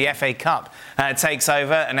while as the FA Cup takes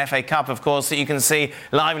over. An FA Cup, of course, that you can see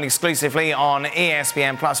live and exclusively on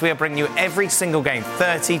ESPN+. We are bringing you every single game,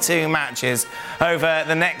 32 matches over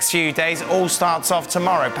the next few days. All starts off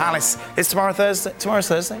tomorrow. Palace, is tomorrow Thursday? Tomorrow's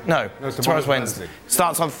Thursday? No, tomorrow's Wednesday.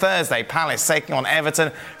 Starts on Thursday. Palace taking on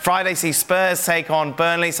Everton. Friday see Spurs take on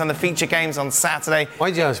Burnley. Some of the feature games on Saturday.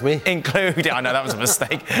 Why'd you ask me? I know, that was a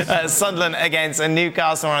mistake. Sunderland against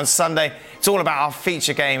Newcastle on Sunday. It's all about our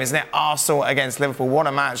feature game, isn't it? Arsenal against Liverpool. What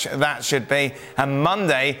a match that should be. And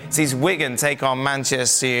Monday sees Wigan take on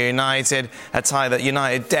Manchester United, a tie that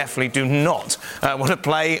United definitely do not want to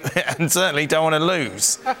play and certainly don't want to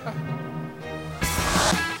lose.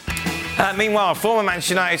 Meanwhile, former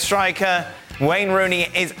Manchester United striker Wayne Rooney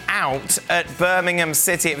is out at Birmingham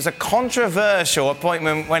City. It was a controversial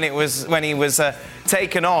appointment when he was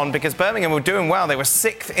taken on because Birmingham were doing well. They were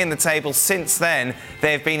 6th in the table since then.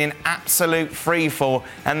 They've been in absolute freefall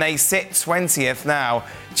and they sit 20th now,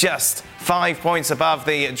 just 5 points above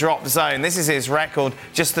the drop zone. This is his record,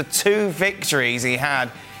 just the 2 victories he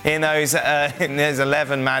had in those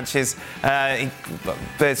 11 matches.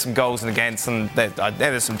 There's some goals and against, and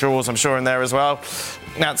there's some draws, I'm sure, in there as well.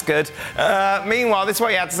 That's good. Meanwhile, this is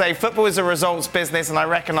what you had to say. Football is a results business, and I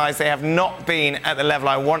recognise they have not been at the level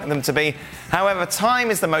I wanted them to be. However, time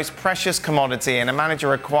is the most precious commodity, and a manager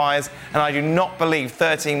requires, and I do not believe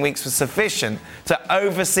 13 weeks was sufficient to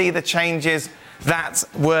oversee the changes that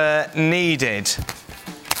were needed.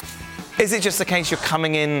 Is it just the case you're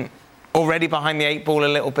coming in already behind the 8 ball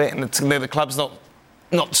a little bit, and the club's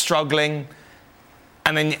not struggling,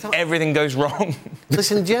 and then everything goes wrong?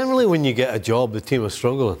 Listen, generally when you get a job, the team are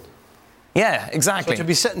struggling. Yeah, exactly. So to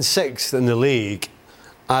be sitting 6th in the league,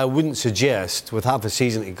 I wouldn't suggest, with half a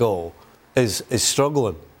season to go, is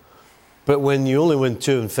struggling. But when you only win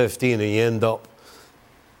 2 and 15 and you end up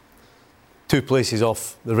 2 places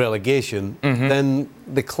off the relegation, then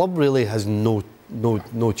the club really has no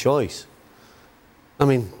choice. I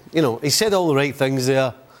mean, you know, he said all the right things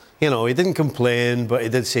there. You know, he didn't complain, but he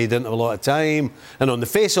did say he didn't have a lot of time. And on the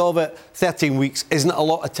face of it, 13 weeks isn't a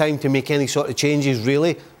lot of time to make any sort of changes,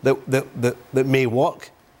 really, that may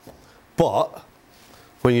work. But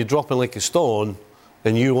when you're dropping like a stone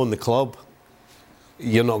and you own the club,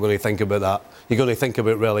 you're not going to think about that. You're going to think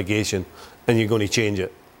about relegation and you're going to change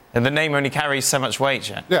it. And the name only carries so much weight,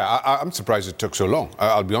 Jack. Yeah, I'm surprised it took so long.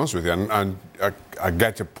 I'll be honest with you. And I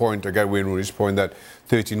get your point. I get Wayne Rooney's point that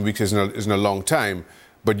 13 weeks isn't a long time.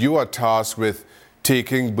 But you are tasked with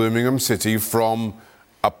taking Birmingham City from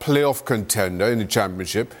a playoff contender in the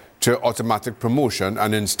Championship to automatic promotion,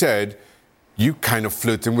 and instead you kind of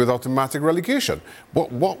flirting with automatic relegation.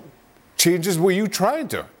 What changes were you trying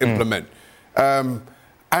to implement?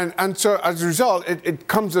 And so as a result, it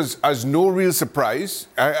comes as no real surprise.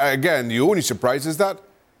 Again, the only surprise is that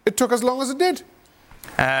it took as long as it did.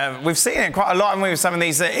 We've seen it quite a lot with some of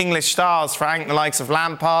these English stars, Frank, the likes of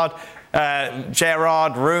Lampard,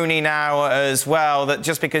 Gerrard, Rooney now as well, that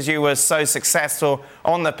just because you were so successful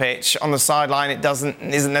on the pitch, on the sideline,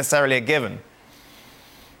 isn't necessarily a given.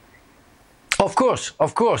 Of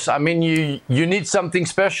course. I mean, you need something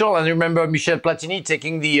special. And remember Michel Platini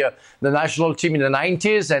taking the national team in the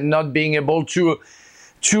 90s and not being able to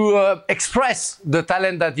express the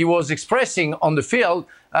talent that he was expressing on the field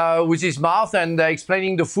with his mouth and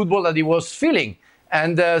explaining the football that he was feeling.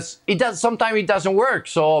 And sometimes it doesn't work.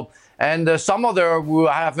 So, and some other who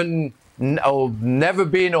haven't never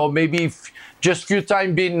been, or maybe just few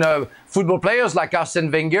times been football players like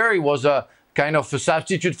Arsene Wenger, he was a kind of a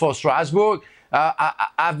substitute for Strasbourg.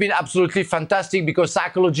 Have been absolutely fantastic because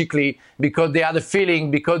psychologically, because they had a feeling,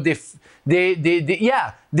 because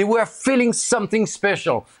they were feeling something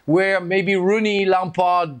special. Where maybe Rooney,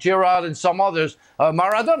 Lampard, Gerrard, and some others,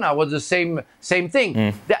 Maradona was the same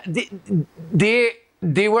thing.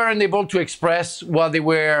 They weren't able to express what they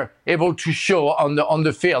were able to show on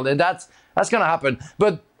the field, and that's going to happen.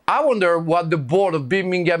 But I wonder what the board of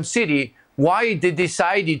Birmingham City, why they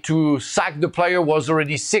decided to sack the player who was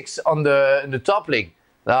already 6th on the top league.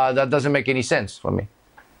 That doesn't make any sense for me.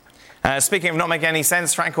 Speaking of not making any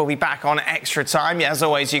sense, Frank will be back on Extra Time. Yeah, as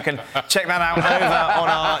always, you can check that out over on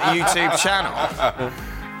our YouTube channel.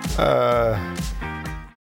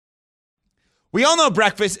 We all know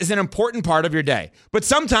breakfast is an important part of your day, but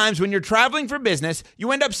sometimes when you're traveling for business, you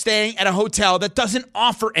end up staying at a hotel that doesn't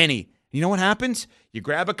offer any. You know what happens? You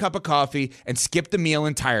grab a cup of coffee and skip the meal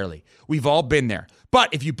entirely. We've all been there.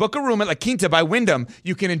 But if you book a room at La Quinta by Wyndham,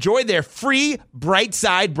 you can enjoy their free Bright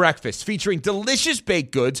Side breakfast featuring delicious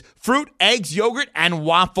baked goods, fruit, eggs, yogurt, and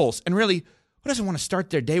waffles. And really, who doesn't want to start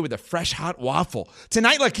their day with a fresh, hot waffle?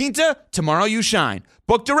 Tonight, La Quinta, tomorrow you shine.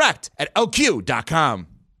 Book direct at lq.com.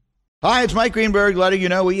 Hi, it's Mike Greenberg letting you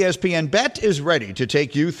know ESPN Bet is ready to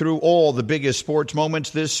take you through all the biggest sports moments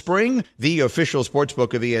this spring. The official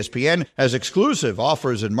sportsbook of ESPN has exclusive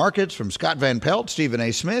offers and markets from Scott Van Pelt, Stephen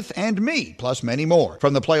A. Smith, and me, plus many more.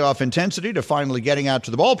 From the playoff intensity to finally getting out to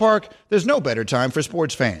the ballpark, there's no better time for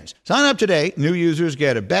sports fans. Sign up today. New users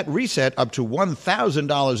get a bet reset up to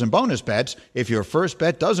 $1,000 in bonus bets if your first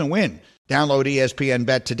bet doesn't win. Download ESPN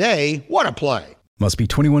Bet today. What a play. Must be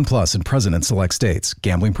 21 plus and present in select states.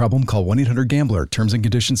 Gambling problem? Call 1-800-GAMBLER. Terms and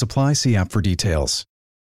conditions apply. See app for details.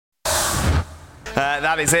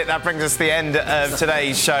 That is it. That brings us to the end of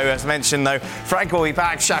today's show. As mentioned, though, Frank will be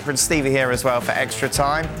back. Shaka and Stevie here as well for Extra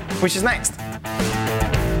Time, which is next.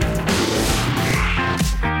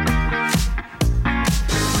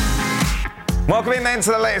 Welcome in then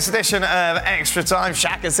to the latest edition of Extra Time.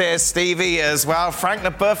 Shaka's here, Stevie as well. Frank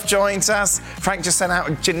LeBeuf joins us. Frank just sent out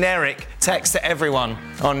a generic text to everyone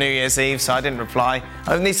on New Year's Eve, so I didn't reply.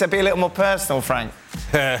 I need to be a little more personal, Frank.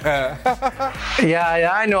 Yeah,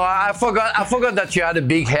 I know. I forgot that you had a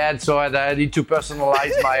big head, so I need to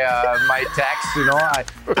personalize my text. You know,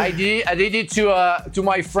 I did it to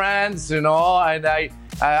my friends. You know, and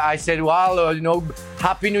I said, well, you know,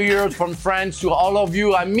 Happy New Year from France to all of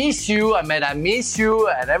you. I miss you. I miss you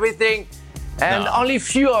and everything. And only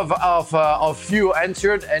few of you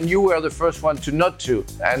answered, and you were the first one to not to.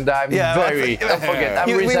 And I'm don't forget,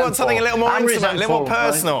 I'm resentful. We want something a little more intimate, a little more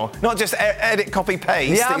personal, right? Not just edit, copy,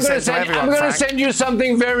 paste. Yeah, I'm going to send you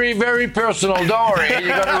something very, very personal. Don't worry,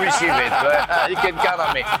 you're going to receive it. You can count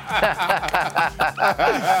on me.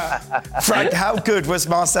 Frank, how good was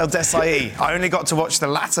Marcel Desailly? I only got to watch the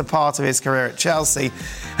latter part of his career at Chelsea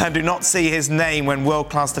and do not see his name when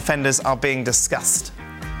world-class defenders are being discussed.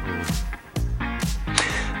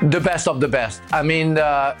 The best of the best. I mean,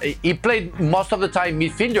 he played most of the time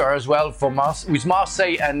midfielder as well with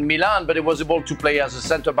Marseille and Milan, but he was able to play as a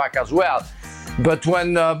centre-back as well. But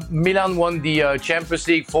when Milan won the Champions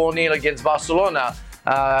League 4-0 against Barcelona,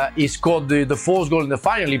 he scored the fourth goal in the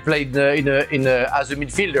final. He played as a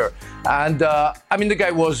midfielder. And, I mean, the guy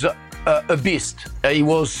was a beast. He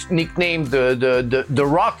was nicknamed the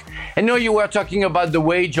Rock. And now you were talking about the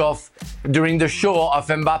wage during the show of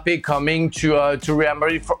Mbappe coming to Real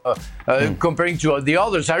Madrid, comparing to the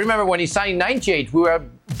others. I remember when he signed in '98, we were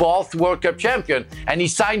both World Cup champion, and he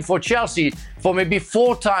signed for Chelsea for maybe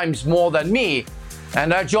 4 times more than me.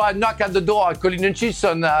 And I knock at the door at Colin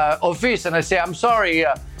Hutchinson office, and I say, I'm sorry,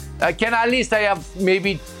 can at least I have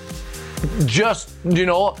maybe just, you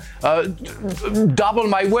know, double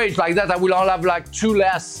my wage like that? I will only have like two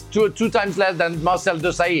times less than Marcel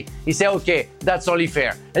Desailly. He said, okay, that's only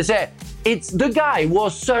fair. I said, the guy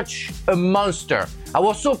was such a monster. I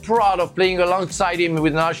was so proud of playing alongside him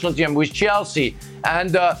with the national team, with Chelsea.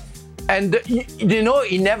 And you know,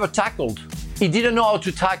 he never tackled. He didn't know how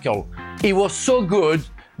to tackle. He was so good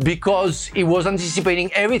because he was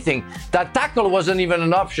anticipating everything. That tackle wasn't even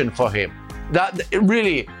an option for him. That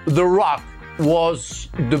really, the Rock was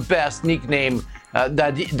the best nickname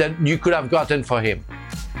that you could have gotten for him.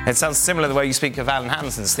 It sounds similar the way you speak of Alan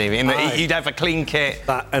Hansen, Stevie, in that he'd have a clean kit.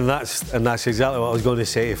 That's exactly what I was going to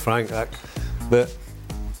say to Frank. That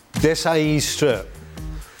Desailly's strip,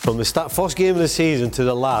 from the first game of the season to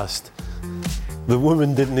the last, the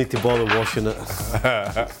woman didn't need to bother washing it.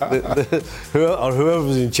 Whoever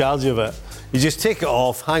was in charge of it. You just take it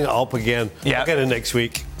off, hang it up again, I'll get it next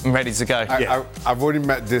week. I'm ready to go. I've only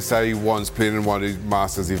met Desailly once playing in one of the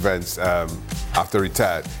Masters events after he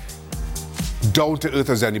retired. Down to earth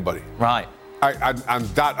as anybody. Right. And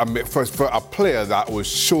that, for a player that was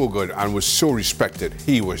so good and was so respected,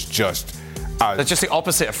 he was just... That's just the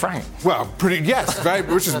opposite of Frank. Well,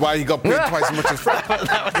 which is why he got paid twice as much as Frank.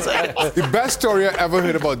 The best story I ever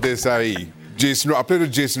heard about Desailly, I played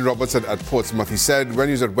with Jason Robertson at Portsmouth. He said when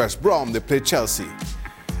he was at West Brom, they played Chelsea.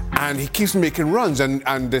 And he keeps making runs, and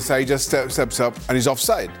Desailly just steps up, and he's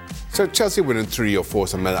offside. So Chelsea winning 3 or 4,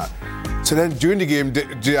 something like that. So then during the game,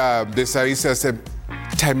 Desailly says to him,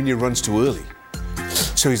 timing your runs too early.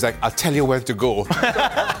 So he's like, I'll tell you when to go.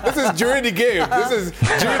 This is during the game.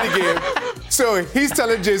 So he's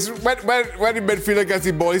telling Jason, when the midfielder gets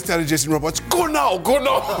the ball, he's telling Jason Roberts, go now.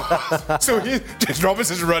 So Jason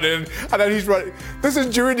Roberts is running, and then he's running. This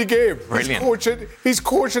is during the game. Brilliant. He's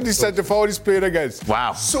coaching the centre forward he's playing against.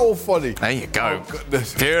 Wow. So funny. There you go. Oh,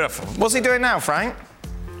 goodness. Beautiful. What's he doing now, Frank?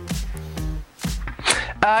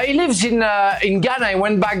 He lives in Ghana. He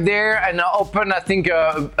went back there and opened, I think,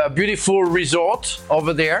 a beautiful resort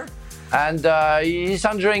over there. And he's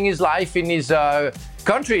enjoying his life in his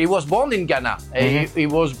country. He was born in Ghana. Mm-hmm. He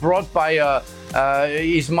was brought by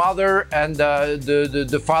his mother and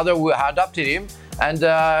the father who adopted him.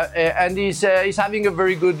 And he's having a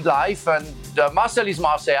very good life. And Marcel is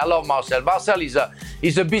Marcel. I love Marcel. Marcel is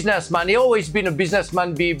a businessman. He always been a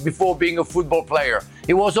businessman before being a football player.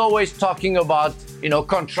 He was always talking about,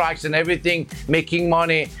 contracts and everything, making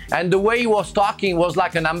money. And the way he was talking was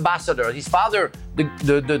like an ambassador. His father,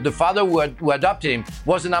 the father who adopted him,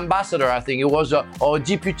 was an ambassador, I think. He was a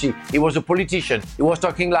deputy. He was a politician. He was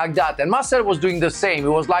talking like that. And Marcel was doing the same. He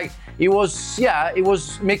was like, he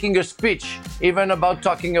was making a speech, even about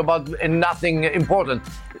talking about nothing important.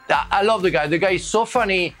 I love the guy. The guy is so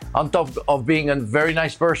funny on top of being a very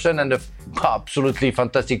nice person and an absolutely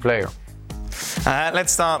fantastic player.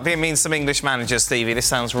 Let's start being mean some English managers, Stevie. This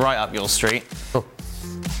sounds right up your street.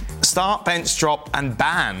 Start, bench, drop, and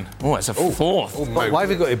ban. Oh, it's a fourth. Why have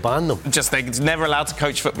we got to ban them? Just they're never allowed to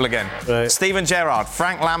coach football again. Right. Steven Gerrard,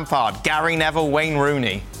 Frank Lampard, Gary Neville, Wayne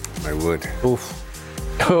Rooney. My word. Oof.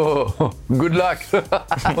 Oh, good luck.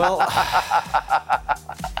 Well,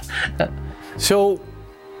 so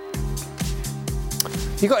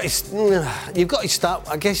you've got to start.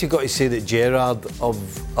 I guess you've got to say that Gerrard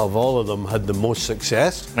of all of them had the most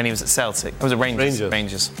success When he was at Celtic. It was at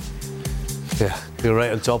Rangers. Yeah, you're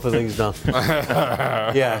right on top of things now.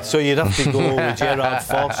 Yeah, so you'd have to go with Gerrard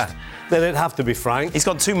first. Then it'd have to be Frank. He's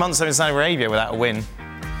got 2 months in Saudi Arabia without a win.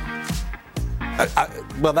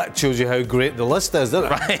 Well, that shows you how great the list is,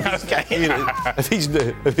 doesn't it? Right, okay. You know, if he's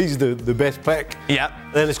the best pick, Yeah.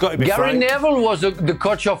 then it's got to be Gary Frank. Neville was the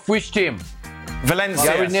coach of which team? Valencia.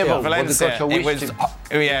 Gary Neville was the Valencia. coach of It which was,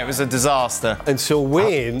 team? it was a disaster. And so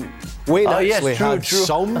Wayne yes, actually true, had true.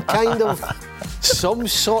 some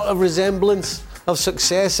sort of resemblance of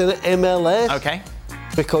success in MLS. Okay.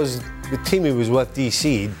 Because the team he was with,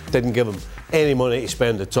 DC, didn't give him any money to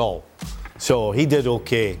spend at all. So he did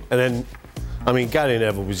okay. And then, I mean, Gary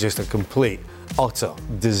Neville was just a complete, utter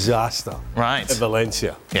disaster Right. at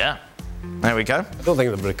Valencia. Yeah. There we go. I don't think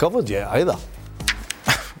they've recovered yet either.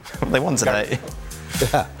 They won today.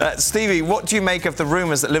 Yeah. Stevie, what do you make of the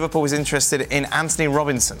rumours that Liverpool was interested in Anthony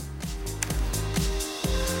Robinson?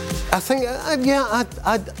 I think,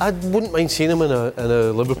 I wouldn't mind seeing him in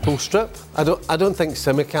a Liverpool strip. I don't think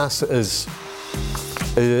Tsimikas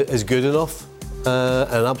is good enough,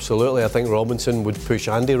 and absolutely, I think Robinson would push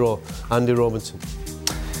Andy Robinson.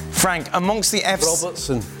 Frank, amongst the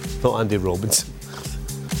Robertson, not Andy Robinson.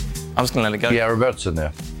 I was going to let it go. Yeah, Robertson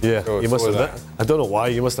there. Yeah, Oh, you so must was have. I don't know why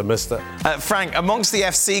you must have missed it. Frank, amongst the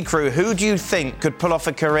FC crew, who do you think could pull off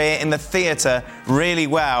a career in the theatre really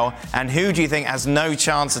well, and who do you think has no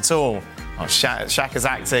chance at all? Oh, Shaq is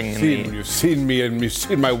acting. You've seen me and you've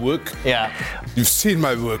seen my work. Yeah. You've seen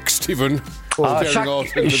my work, Stephen.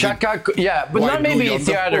 Shaka, yeah, but not maybe in Or he's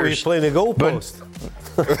theaters. playing a goalpost.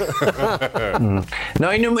 No,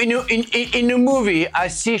 in the movie, I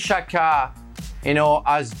see Shaka,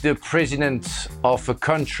 as the president of a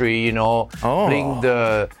country, playing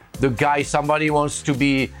the guy somebody wants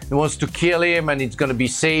to kill him, and it's gonna be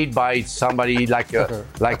saved by somebody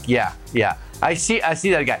yeah. I see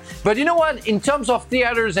that guy. But you know what? In terms of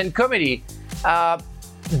theaters and comedy,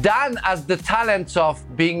 Dan has the talent of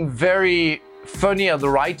being very funny at the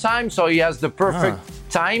right time, so he has the perfect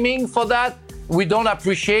timing for that. We don't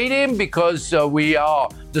appreciate him because we are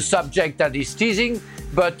the subject that he's teasing,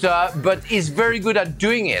 but he's very good at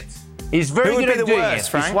doing it. He's very good at doing it.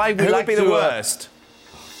 Frank? That's why we Who like would be the worst?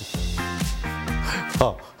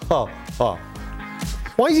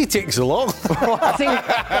 Why does he take so long? I think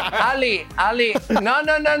Ali.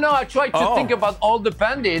 No. I tried to think about all the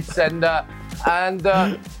pundits and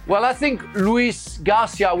I think Luis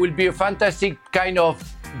Garcia will be a fantastic kind of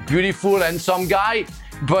beautiful, handsome guy,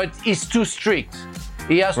 but he's too strict.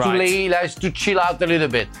 He has he has to chill out a little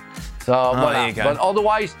bit. So, there you go. But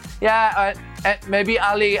otherwise, maybe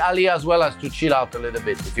Ali as well has to chill out a little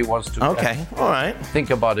bit if he wants to. Okay, all right. Think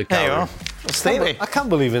about it. There you are. Stevie. I can't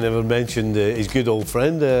believe he never mentioned his good old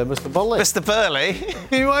friend, Mr. Burley. Mr. Burley.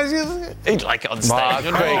 He'd like it on stage.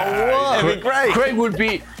 wouldn't he? It'd be great.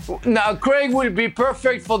 Craig would be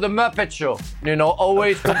perfect for the Muppet Show.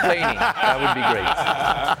 Always complaining. That would be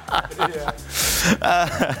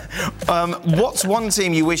great. What's one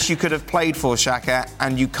team you wish you could have played for, Shaka,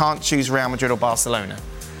 and you can't choose Real Madrid or Barcelona?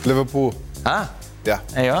 Liverpool. Ah, Yeah.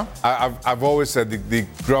 there you are. I've always said the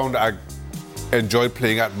ground I enjoyed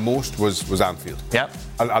playing at most was Anfield. Yep.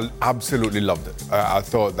 I absolutely loved it. I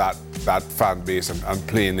thought that fan base and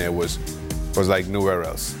playing there was like nowhere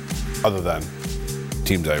else other than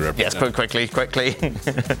teams I represent. Yes, put quickly.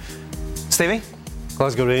 Stevie?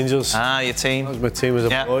 Glasgow Rangers. Your team. That was my team as a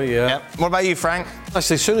boy, yeah. What about you, Frank?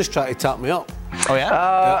 Actually, Sooners tried to tap me up. Oh,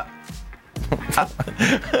 yeah?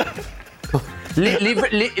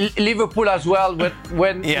 Liverpool as well.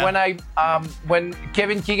 When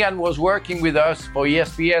Kevin Keegan was working with us for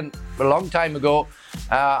ESPN a long time ago,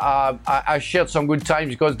 I shared some good times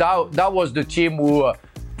because that was the team who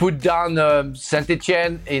put down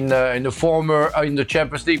Saint-Etienne in the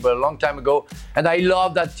Champions League, but a long time ago. And I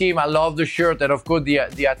love that team. I love the shirt and of course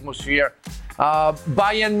the atmosphere.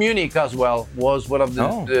 Bayern Munich as well was one of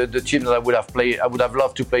the teams that I would have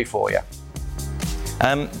loved to play for. Yeah.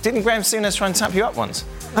 Didn't Graham Souness try and tap you up once?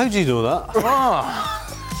 How do you know that?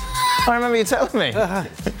 Oh, I remember you telling me.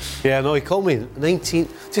 Yeah, no, he called me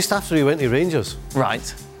just after he went to Rangers.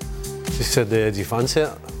 Right. Just said, do you fancy it?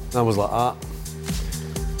 And I was like, I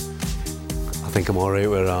think I'm all right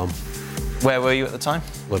where I am. Where were you at the time?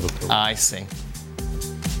 Liverpool. I see.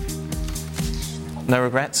 No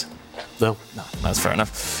regrets? No. No, that's fair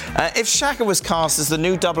enough. If Shaka was cast as the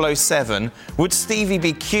new 007, would Stevie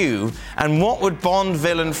be Q? And what would Bond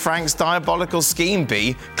villain Frank's diabolical scheme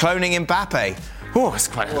be, cloning Mbappe? Oh, it's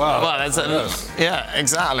quite... Wow. Well, that's yeah,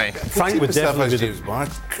 exactly. Frank would definitely be James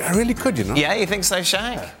Bond. I really could, you know. Yeah, you think so,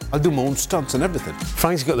 Shank? I'll do my own stunts and everything.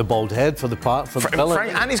 Frank's got the bald head for the part, for the villain.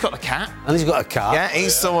 Frank, and he's got the cat. And he's got a cat. Yeah,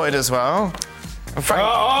 he's sorted as well. And Frank...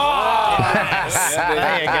 Yes.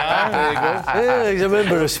 There you go. There you go. Yeah, he's a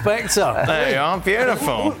member of Spectre. There you are,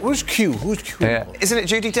 beautiful. Who's Q? Who's Q? Yeah. Isn't it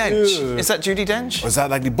Judi Dench? Is that Judi Dench? Was that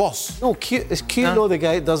like the boss? No, Q, is Q no the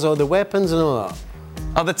guy that does all the weapons and all that?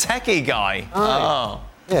 Oh, the techie guy. Aye. Oh.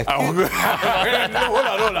 Yeah, Q.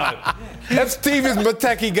 Hold on. If Steve is my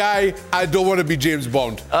techie guy, I don't want to be James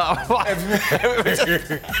Bond.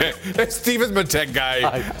 If Steve is my tech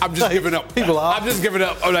guy, I'm just giving up. People are. I'm just giving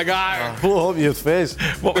up. I'm like, Blow up your face.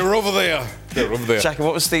 they're over there. They're over there. Jackie,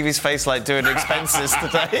 what was Stevie's face like doing expenses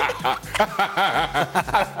today?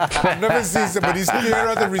 I've never seen somebody stare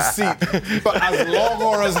at the receipt, but as long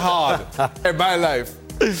or as hard in my life.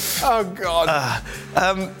 Oh, God.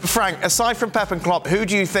 Frank, aside from Pep and Klopp, who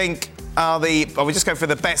do you think are we just go for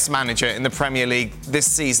the best manager in the Premier League this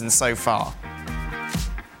season so far?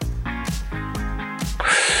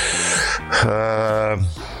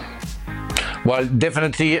 Well,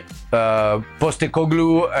 definitely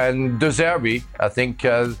Postecoglou and De Zerbi. I think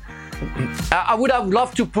I would have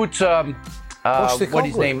loved to put what is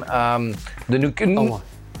his name? The new.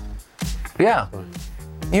 Yeah.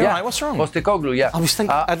 You're right. What's wrong? Postecoglou. Yeah. I was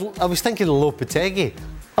thinking, I was thinking of Lopetegui.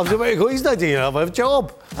 I was about to go. He's not doing have a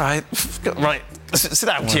job. Right. Sit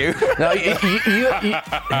down, Q.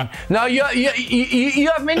 No, you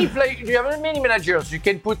have many you have many managers. You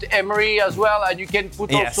can put Emery as well, and you can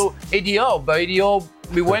put also Eddie Howe. But Eddie Howe,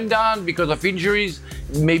 we went down because of injuries,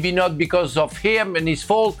 maybe not because of him and his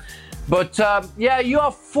fault. But you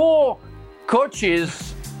have 4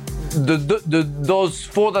 coaches. Those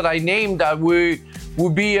 4 that I named that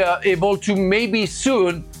would be able to maybe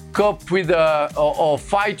soon cope with or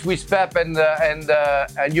fight with Pep and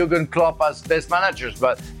Jurgen Klopp as best managers,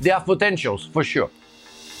 but they have potentials for sure.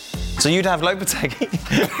 So you'd have Lopetegui?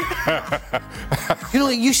 You know,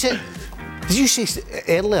 did you say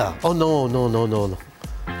earlier? Oh no.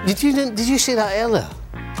 Did you say that earlier?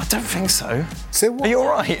 I don't think so. Say what? Are you all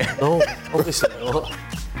right? No, obviously not.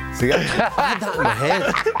 See, I had that in my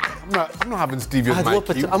head. I'm not having Stevie I on my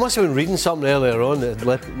cue. must have been reading something earlier on that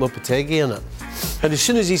had Lopetegui in it. And as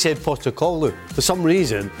soon as he said Postecoglou, for some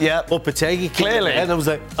reason, Lopetegui came in my head, and I was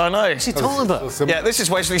like, I know. what's he talking about? Yeah, this is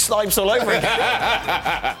Wesley Snipes all over again.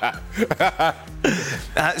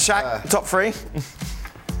 Shaq, top 3?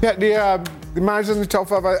 Yeah, the managers in the top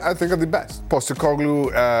 5, I think, are the best.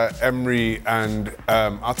 Postecoglou, Emery, and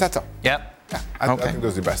Arteta. Yep. Yeah, I think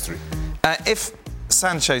those are the best 3. If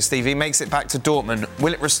Sancho, Stevie, makes it back to Dortmund,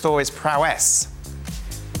 will it restore his prowess?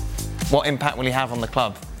 What impact will he have on the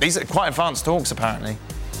club? These are quite advanced talks, apparently.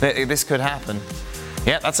 This could happen.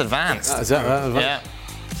 Yeah, that's advanced. Is that right? Yeah.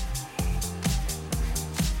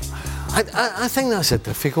 I think that's a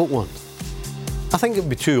difficult one. I think it'd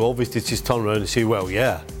be too obvious to just turn around and say, well,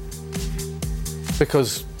 yeah.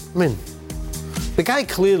 Because, I mean, the guy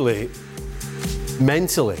clearly,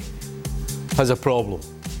 mentally, has a problem.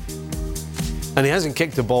 And he hasn't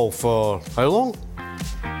kicked the ball for how long?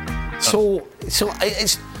 So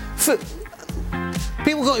it's...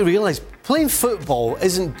 People got to realise, playing football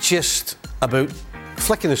isn't just about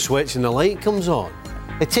flicking a switch and the light comes on.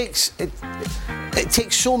 It takes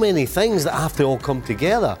so many things that have to all come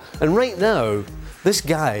together. And right now, this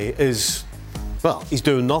guy is, well, he's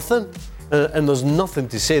doing nothing. And there's nothing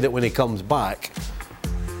to say that when he comes back,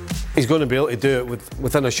 he's going to be able to do it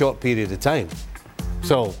within a short period of time.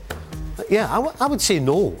 So, yeah, I would say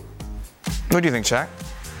no. What do you think, Shaq?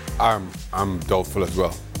 I'm doubtful as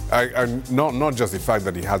well. Not just the fact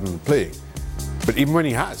that he hasn't been playing, but even when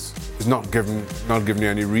he has, he's not given me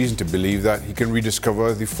any reason to believe that he can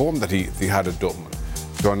rediscover the form that he had at Dortmund.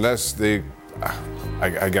 So unless they,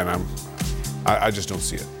 I just don't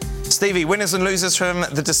see it. Stevie, winners and losers from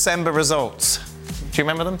the December results. Do you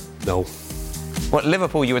remember them? No. What,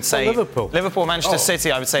 Liverpool, you would say? Liverpool. Liverpool, Manchester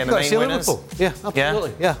City, I would say, are the main winners. Liverpool. Yeah,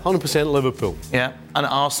 absolutely. Yeah, 100% Liverpool. Yeah, and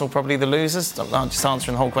Arsenal probably the losers. I'm just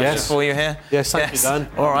answering the whole question for you here. Yes, thank you, Dan.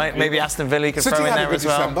 All right, maybe Aston Villa you could City throw in had a there good as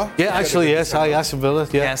well. December. Yeah, actually, yes. Aston Villa.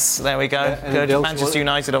 Yeah. Yes, there we go. Yeah, Good. Manchester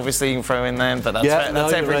United, obviously, you can throw in there, but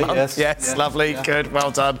that's every right, month. Yes, lovely. Yeah. Good.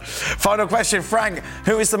 Well done. Final question, Frank.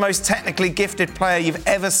 Who is the most technically gifted player you've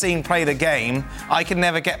ever seen play the game? I can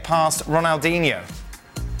never get past Ronaldinho.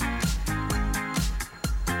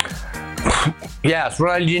 Yes,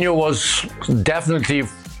 Ronaldinho was definitely,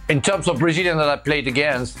 in terms of Brazilian that I played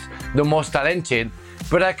against, the most talented.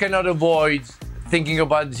 But I cannot avoid thinking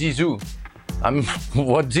about Zizou.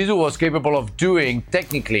 What Zizou was capable of doing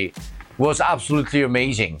technically was absolutely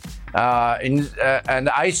amazing. And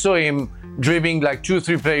I saw him dribbling like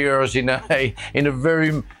 2-3 players in a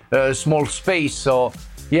very small space. So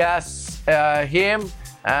yes, him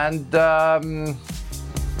and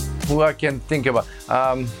who I can think about.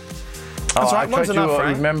 That's right, I try one's enough, to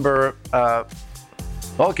Frank. remember.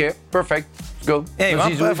 Okay, perfect. Go. Yeah, you are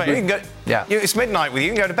Zizou is perfect. You good. can go, Yeah. It's midnight with you.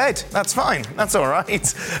 You can go to bed. That's fine. That's all right.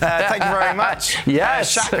 Thank you very much.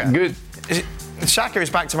 Yes, Shaka. good. Shaka is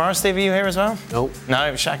back tomorrow. Steve, are you here as well? No.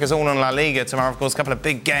 No, Shaka's all on La Liga tomorrow. Of course, a couple of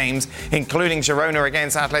big games, including Girona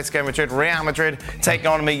against Atletico Madrid, Real Madrid taking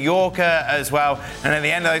on Mallorca as well. And at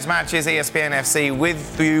the end of those matches, ESPN FC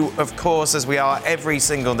with you, of course, as we are every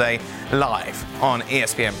single day live on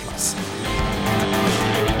ESPN+.